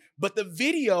funny, but the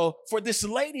video for this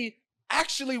lady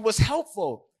actually was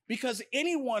helpful. Because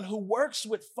anyone who works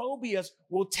with phobias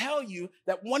will tell you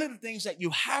that one of the things that you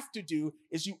have to do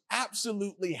is you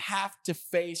absolutely have to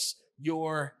face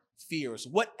your fears.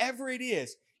 Whatever it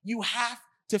is, you have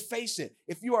to face it.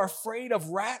 If you are afraid of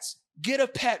rats, get a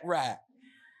pet rat.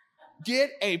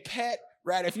 Get a pet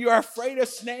rat. If you are afraid of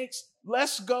snakes,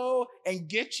 let's go and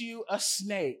get you a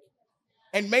snake.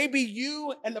 And maybe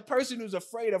you and the person who's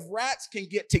afraid of rats can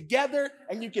get together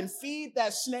and you can feed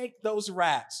that snake those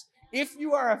rats. If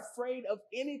you are afraid of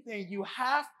anything, you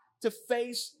have to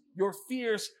face your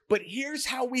fears. But here's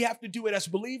how we have to do it as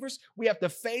believers. We have to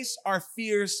face our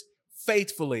fears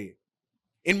faithfully.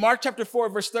 In Mark chapter 4,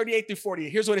 verse 38 through 40,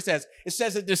 here's what it says. It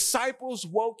says, the disciples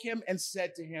woke him and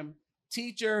said to him,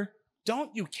 "Teacher,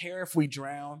 don't you care if we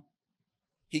drown?"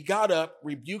 He got up,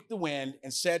 rebuked the wind,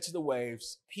 and said to the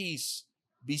waves, "Peace,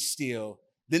 be still."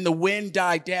 Then the wind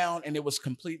died down and it was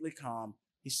completely calm.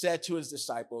 He said to his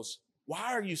disciples,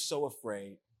 "Why are you so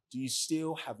afraid? Do you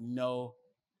still have no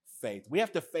faith?" We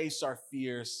have to face our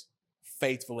fears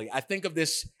faithfully. I think of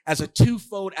this as a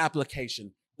twofold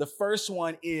application. The first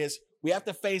one is we have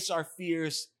to face our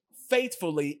fears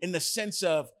faithfully in the sense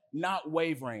of not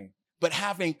wavering, but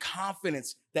having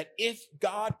confidence that if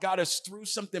God got us through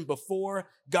something before,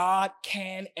 God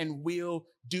can and will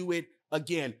do it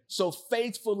again. So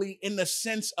faithfully in the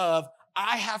sense of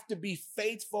I have to be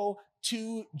faithful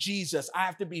to Jesus. I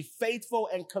have to be faithful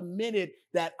and committed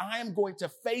that I am going to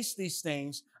face these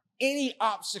things. Any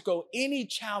obstacle, any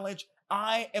challenge,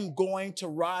 I am going to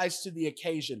rise to the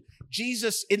occasion.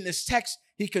 Jesus in this text,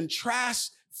 he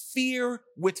contrasts fear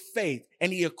with faith,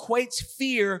 and he equates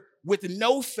fear with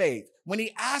no faith. When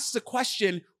he asks the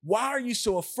question, "Why are you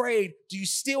so afraid? Do you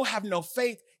still have no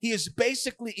faith?" He is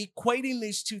basically equating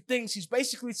these two things. He's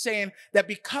basically saying that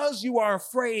because you are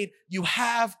afraid, you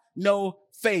have no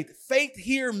faith. Faith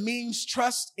here means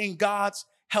trust in God's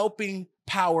helping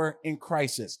power in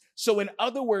crisis. So in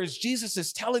other words, Jesus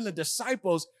is telling the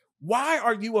disciples, why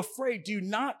are you afraid? Do you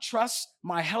not trust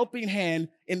my helping hand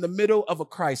in the middle of a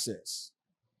crisis?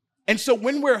 And so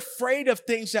when we're afraid of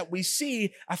things that we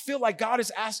see, I feel like God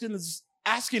is asking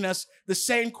us the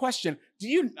same question. Do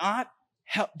you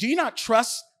not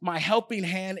trust my helping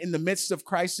hand in the midst of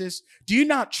crisis? Do you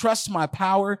not trust my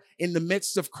power in the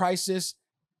midst of crisis?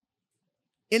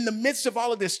 In the midst of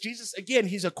all of this, Jesus, again,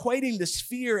 he's equating this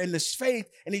fear and this faith,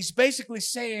 and he's basically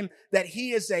saying that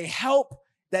he is a help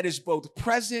that is both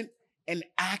present and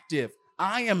active.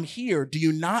 I am here. Do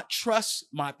you not trust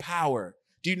my power?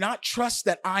 Do you not trust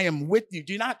that I am with you?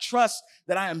 Do you not trust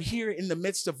that I am here in the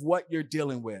midst of what you're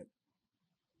dealing with?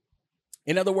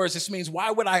 In other words, this means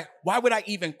why would I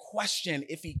even question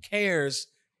if he cares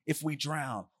if we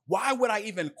drown? Why would I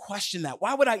even question that?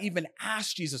 Why would I even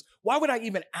ask Jesus? Why would I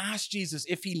even ask Jesus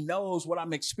if he knows what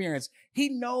I'm experiencing? He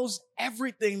knows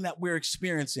everything that we're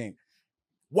experiencing.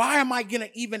 Why am I going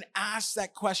to even ask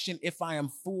that question if I am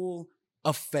full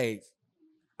of faith?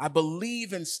 I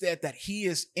believe instead that he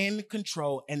is in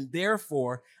control, and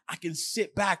therefore I can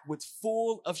sit back with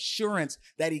full assurance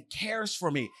that he cares for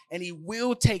me and he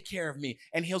will take care of me.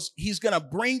 And he's going to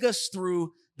bring us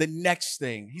through the next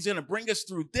thing. He's going to bring us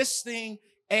through this thing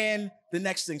and the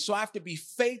next thing. So I have to be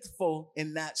faithful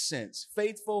in that sense.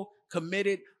 Faithful,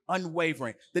 committed,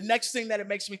 unwavering. The next thing that it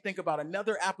makes me think about,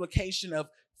 another application of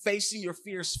facing your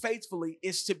fears faithfully,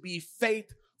 is to be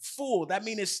faithful. That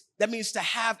means to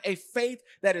have a faith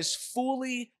that is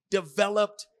fully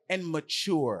developed and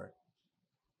mature.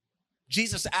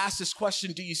 Jesus asked this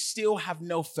question, do you still have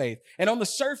no faith? And on the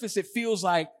surface, it feels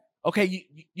like, okay,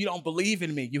 you don't believe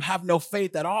in me. You have no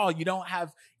faith at all. You don't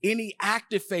have any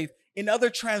active faith. In other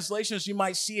translations, you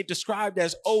might see it described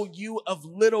as, oh, you of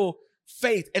little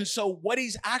faith. And so what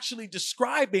he's actually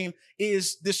describing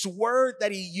is this word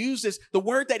that he uses. The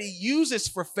word that he uses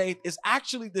for faith is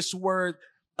actually this word,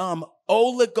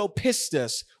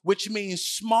 oligopistos, which means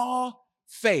small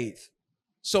faith.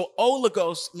 So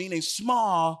oligos meaning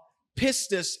small,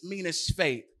 pistis meaning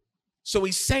faith. So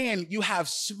he's saying you have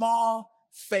small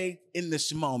faith in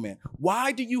this moment.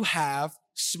 Why do you have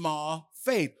small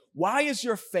faith? Why is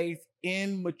your faith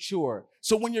immature?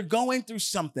 So when you're going through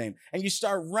something and you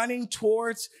start running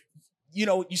towards,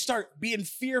 you start being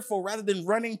fearful rather than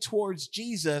running towards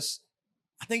Jesus,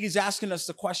 I think he's asking us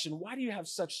the question, why do you have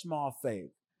such small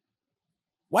faith?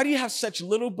 Why do you have such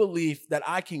little belief that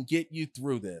I can get you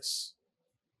through this?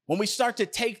 When we start to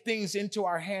take things into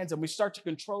our hands and we start to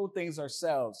control things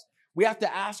ourselves, we have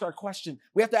to ask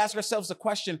ourselves the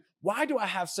question, why do I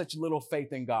have such little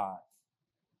faith in God?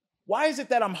 Why is it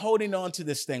that I'm holding on to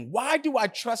this thing? Why do I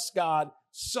trust God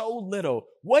so little?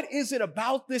 What is it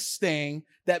about this thing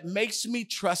that makes me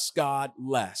trust God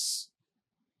less?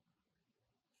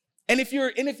 And if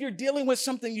you're dealing with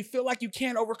something you feel like you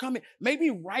can't overcome it, maybe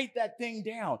write that thing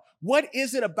down. What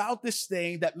is it about this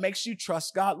thing that makes you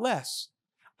trust God less?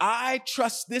 I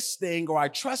trust this thing, or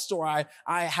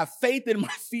I have faith in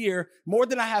my fear more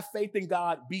than I have faith in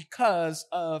God because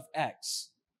of X.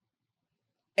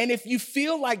 And if you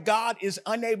feel like God is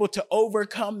unable to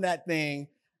overcome that thing,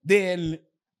 then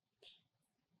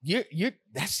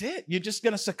that's it. You're just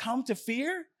going to succumb to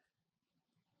fear.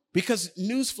 Because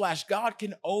newsflash, God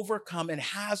can overcome and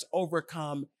has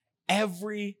overcome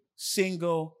every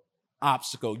single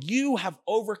obstacle. You have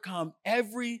overcome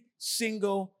every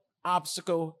single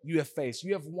obstacle you have faced.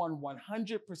 You have won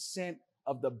 100%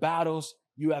 of the battles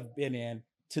you have been in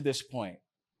to this point.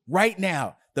 Right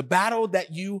now, the battle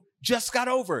that you just got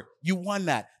over, you won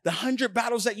that. The 100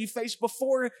 battles that you faced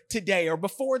before today or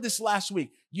before this last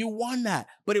week, you won that.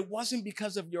 But it wasn't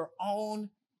because of your own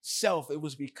self. It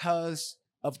was because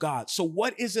of God. So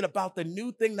what is it about the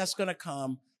new thing that's going to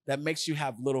come that makes you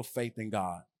have little faith in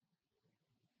God?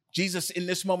 Jesus, in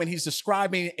this moment, he's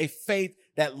describing a faith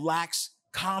that lacks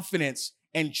confidence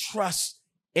and trust,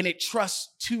 and it trusts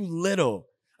too little.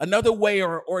 Another way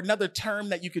or another term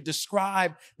that you could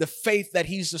describe the faith that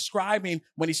he's describing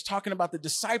when he's talking about the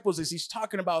disciples is he's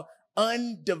talking about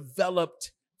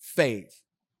undeveloped faith.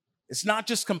 It's not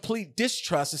just complete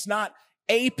distrust. It's not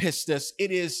apistos.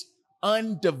 It is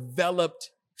undeveloped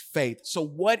faith. So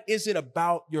what is it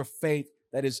about your faith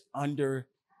that is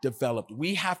underdeveloped?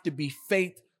 We have to be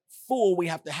faithful. We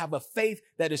have to have a faith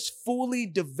that is fully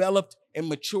developed and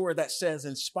mature, that says,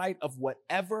 in spite of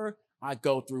whatever I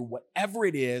go through, whatever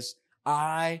it is,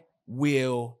 I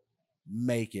will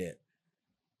make it.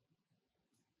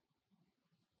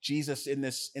 Jesus in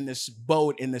this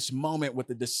boat, in this moment with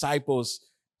the disciples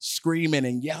screaming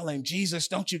and yelling, Jesus,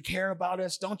 don't you care about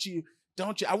us? Don't you?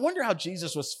 I wonder how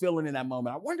Jesus was feeling in that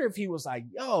moment. I wonder if he was like,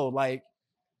 yo, like,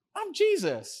 I'm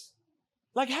Jesus.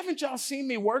 Like, haven't y'all seen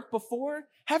me work before?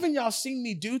 Haven't y'all seen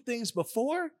me do things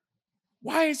before?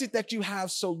 Why is it that you have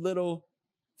so little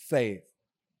faith?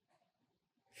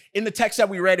 In the text that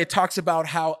we read, it talks about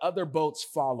how other boats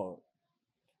followed,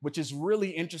 which is really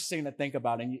interesting to think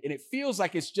about. And it feels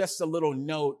like it's just a little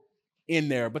note in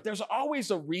there, but there's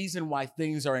always a reason why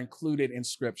things are included in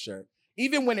Scripture.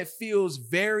 Even when it feels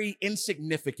very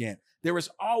insignificant, there is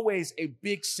always a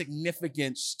big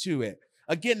significance to it.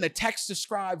 Again, the text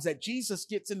describes that Jesus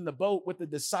gets in the boat with the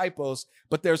disciples,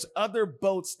 but there's other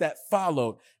boats that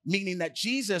followed, meaning that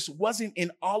Jesus wasn't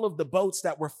in all of the boats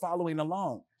that were following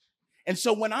along. And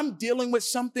so when I'm dealing with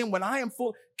something, when I am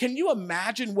full, can you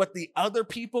imagine what the other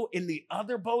people in the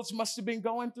other boats must have been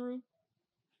going through?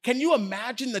 Can you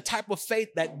imagine the type of faith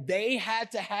that they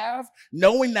had to have,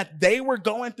 knowing that they were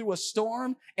going through a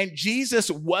storm and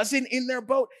Jesus wasn't in their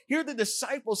boat? Here the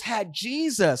disciples had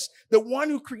Jesus, the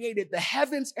one who created the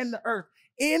heavens and the earth,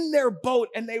 in their boat,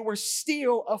 and they were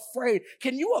still afraid.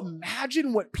 Can you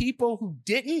imagine what people who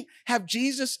didn't have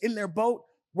Jesus in their boat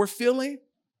were feeling?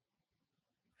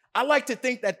 I like to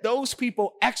think that those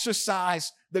people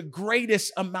exercised the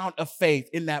greatest amount of faith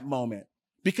in that moment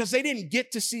because they didn't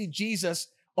get to see Jesus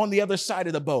on the other side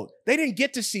of the boat. They didn't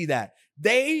get to see that.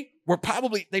 They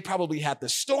probably had the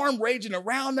storm raging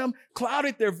around them,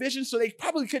 clouded their vision, so they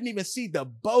probably couldn't even see the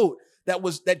boat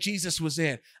that Jesus was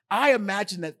in. I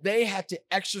imagine that they had to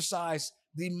exercise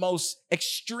the most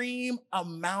extreme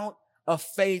amount of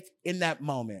faith in that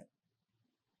moment.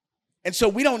 And so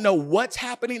we don't know what's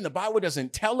happening. The Bible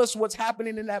doesn't tell us what's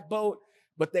happening in that boat,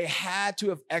 but they had to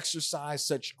have exercised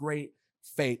such great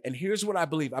faith. And here's what I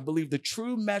believe. I believe the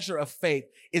true measure of faith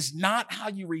is not how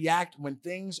you react when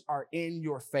things are in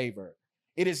your favor.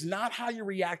 It is not how you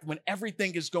react when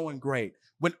everything is going great,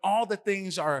 when all the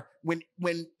things are, when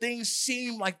things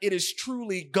seem like it is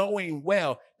truly going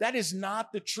well. That is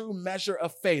not the true measure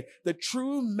of faith. The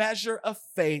true measure of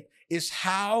faith is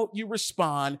how you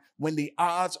respond when the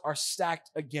odds are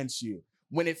stacked against you,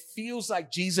 when it feels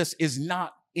like Jesus is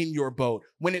not in your boat,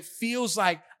 when it feels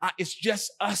like it's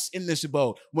just us in this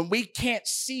boat, when we can't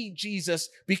see Jesus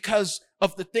because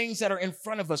of the things that are in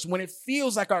front of us, when it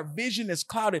feels like our vision is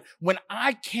clouded, when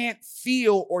I can't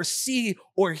feel or see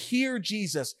or hear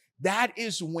Jesus, that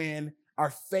is when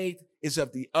our faith is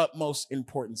of the utmost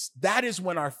importance. That is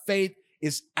when our faith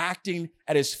is acting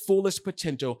at its fullest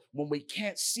potential, when we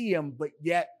can't see him, but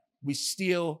yet we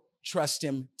still trust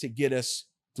him to get us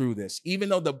through this. Even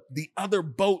though the other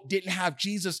boat didn't have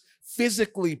Jesus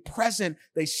physically present,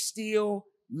 they still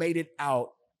made it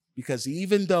out, because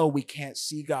even though we can't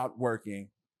see God working,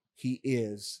 he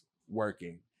is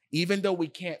working. Even though we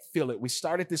can't feel it. We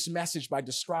started this message by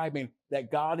describing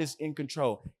that God is in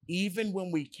control. Even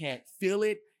when we can't feel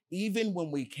it, even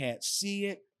when we can't see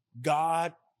it,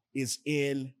 God is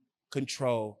in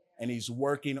control and he's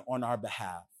working on our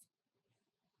behalf.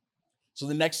 So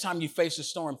the next time you face a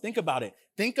storm, think about it.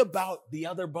 Think about the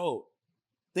other boat.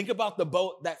 Think about the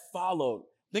boat that followed.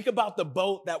 Think about the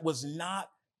boat that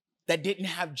didn't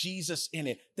have Jesus in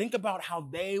it. Think about how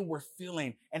they were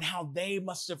feeling and how they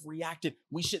must have reacted.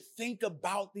 We should think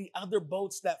about the other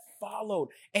boats that followed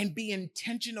and be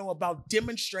intentional about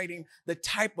demonstrating the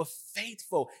type of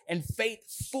faithful and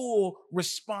faithful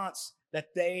response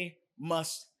that they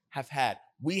must have had.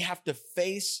 We have to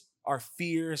face our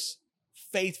fears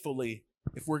faithfully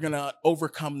if we're going to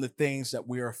overcome the things that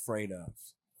we're afraid of.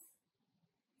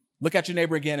 Look at your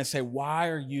neighbor again and say, why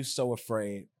are you so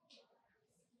afraid?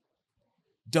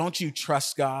 Don't you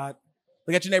trust God?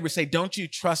 Look at your neighbor and say, don't you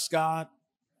trust God?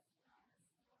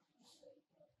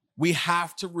 We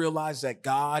have to realize that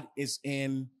God is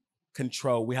in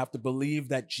control. We have to believe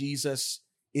that Jesus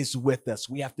is with us.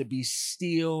 We have to be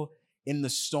still in the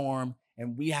storm,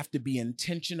 and we have to be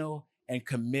intentional and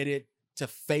committed to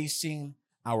facing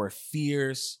our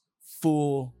fears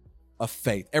full of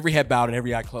faith. Every head bowed and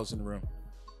every eye closed in the room.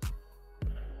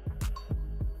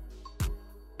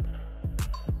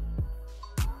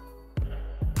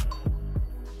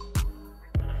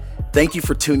 Thank you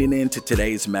for tuning in to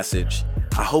today's message.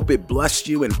 I hope it blessed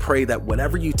you, and pray that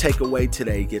whatever you take away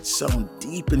today gets sown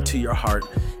deep into your heart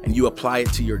and you apply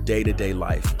it to your day-to-day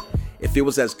life. If it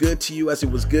was as good to you as it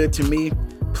was good to me,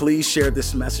 please share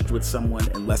this message with someone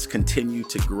and let's continue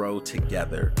to grow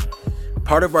together.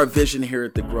 Part of our vision here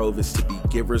at The Grove is to be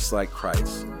givers like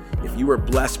Christ. If you were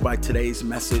blessed by today's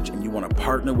message and you want to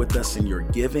partner with us in your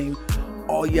giving,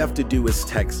 all you have to do is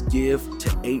text GIVE to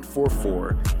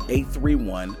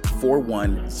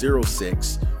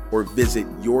 844-831-4106 or visit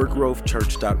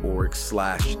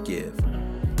yourgrovechurch.org/give.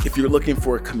 If you're looking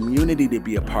for a community to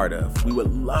be a part of, we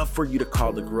would love for you to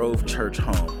call The Grove Church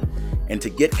home. And to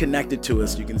get connected to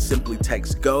us, you can simply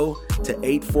text GO to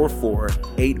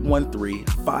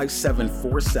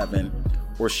 844-813-5747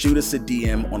 or shoot us a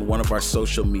DM on one of our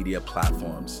social media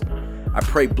platforms. I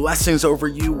pray blessings over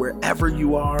you wherever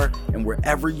you are and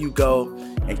wherever you go,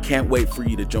 and can't wait for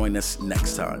you to join us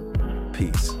next time.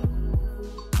 Peace.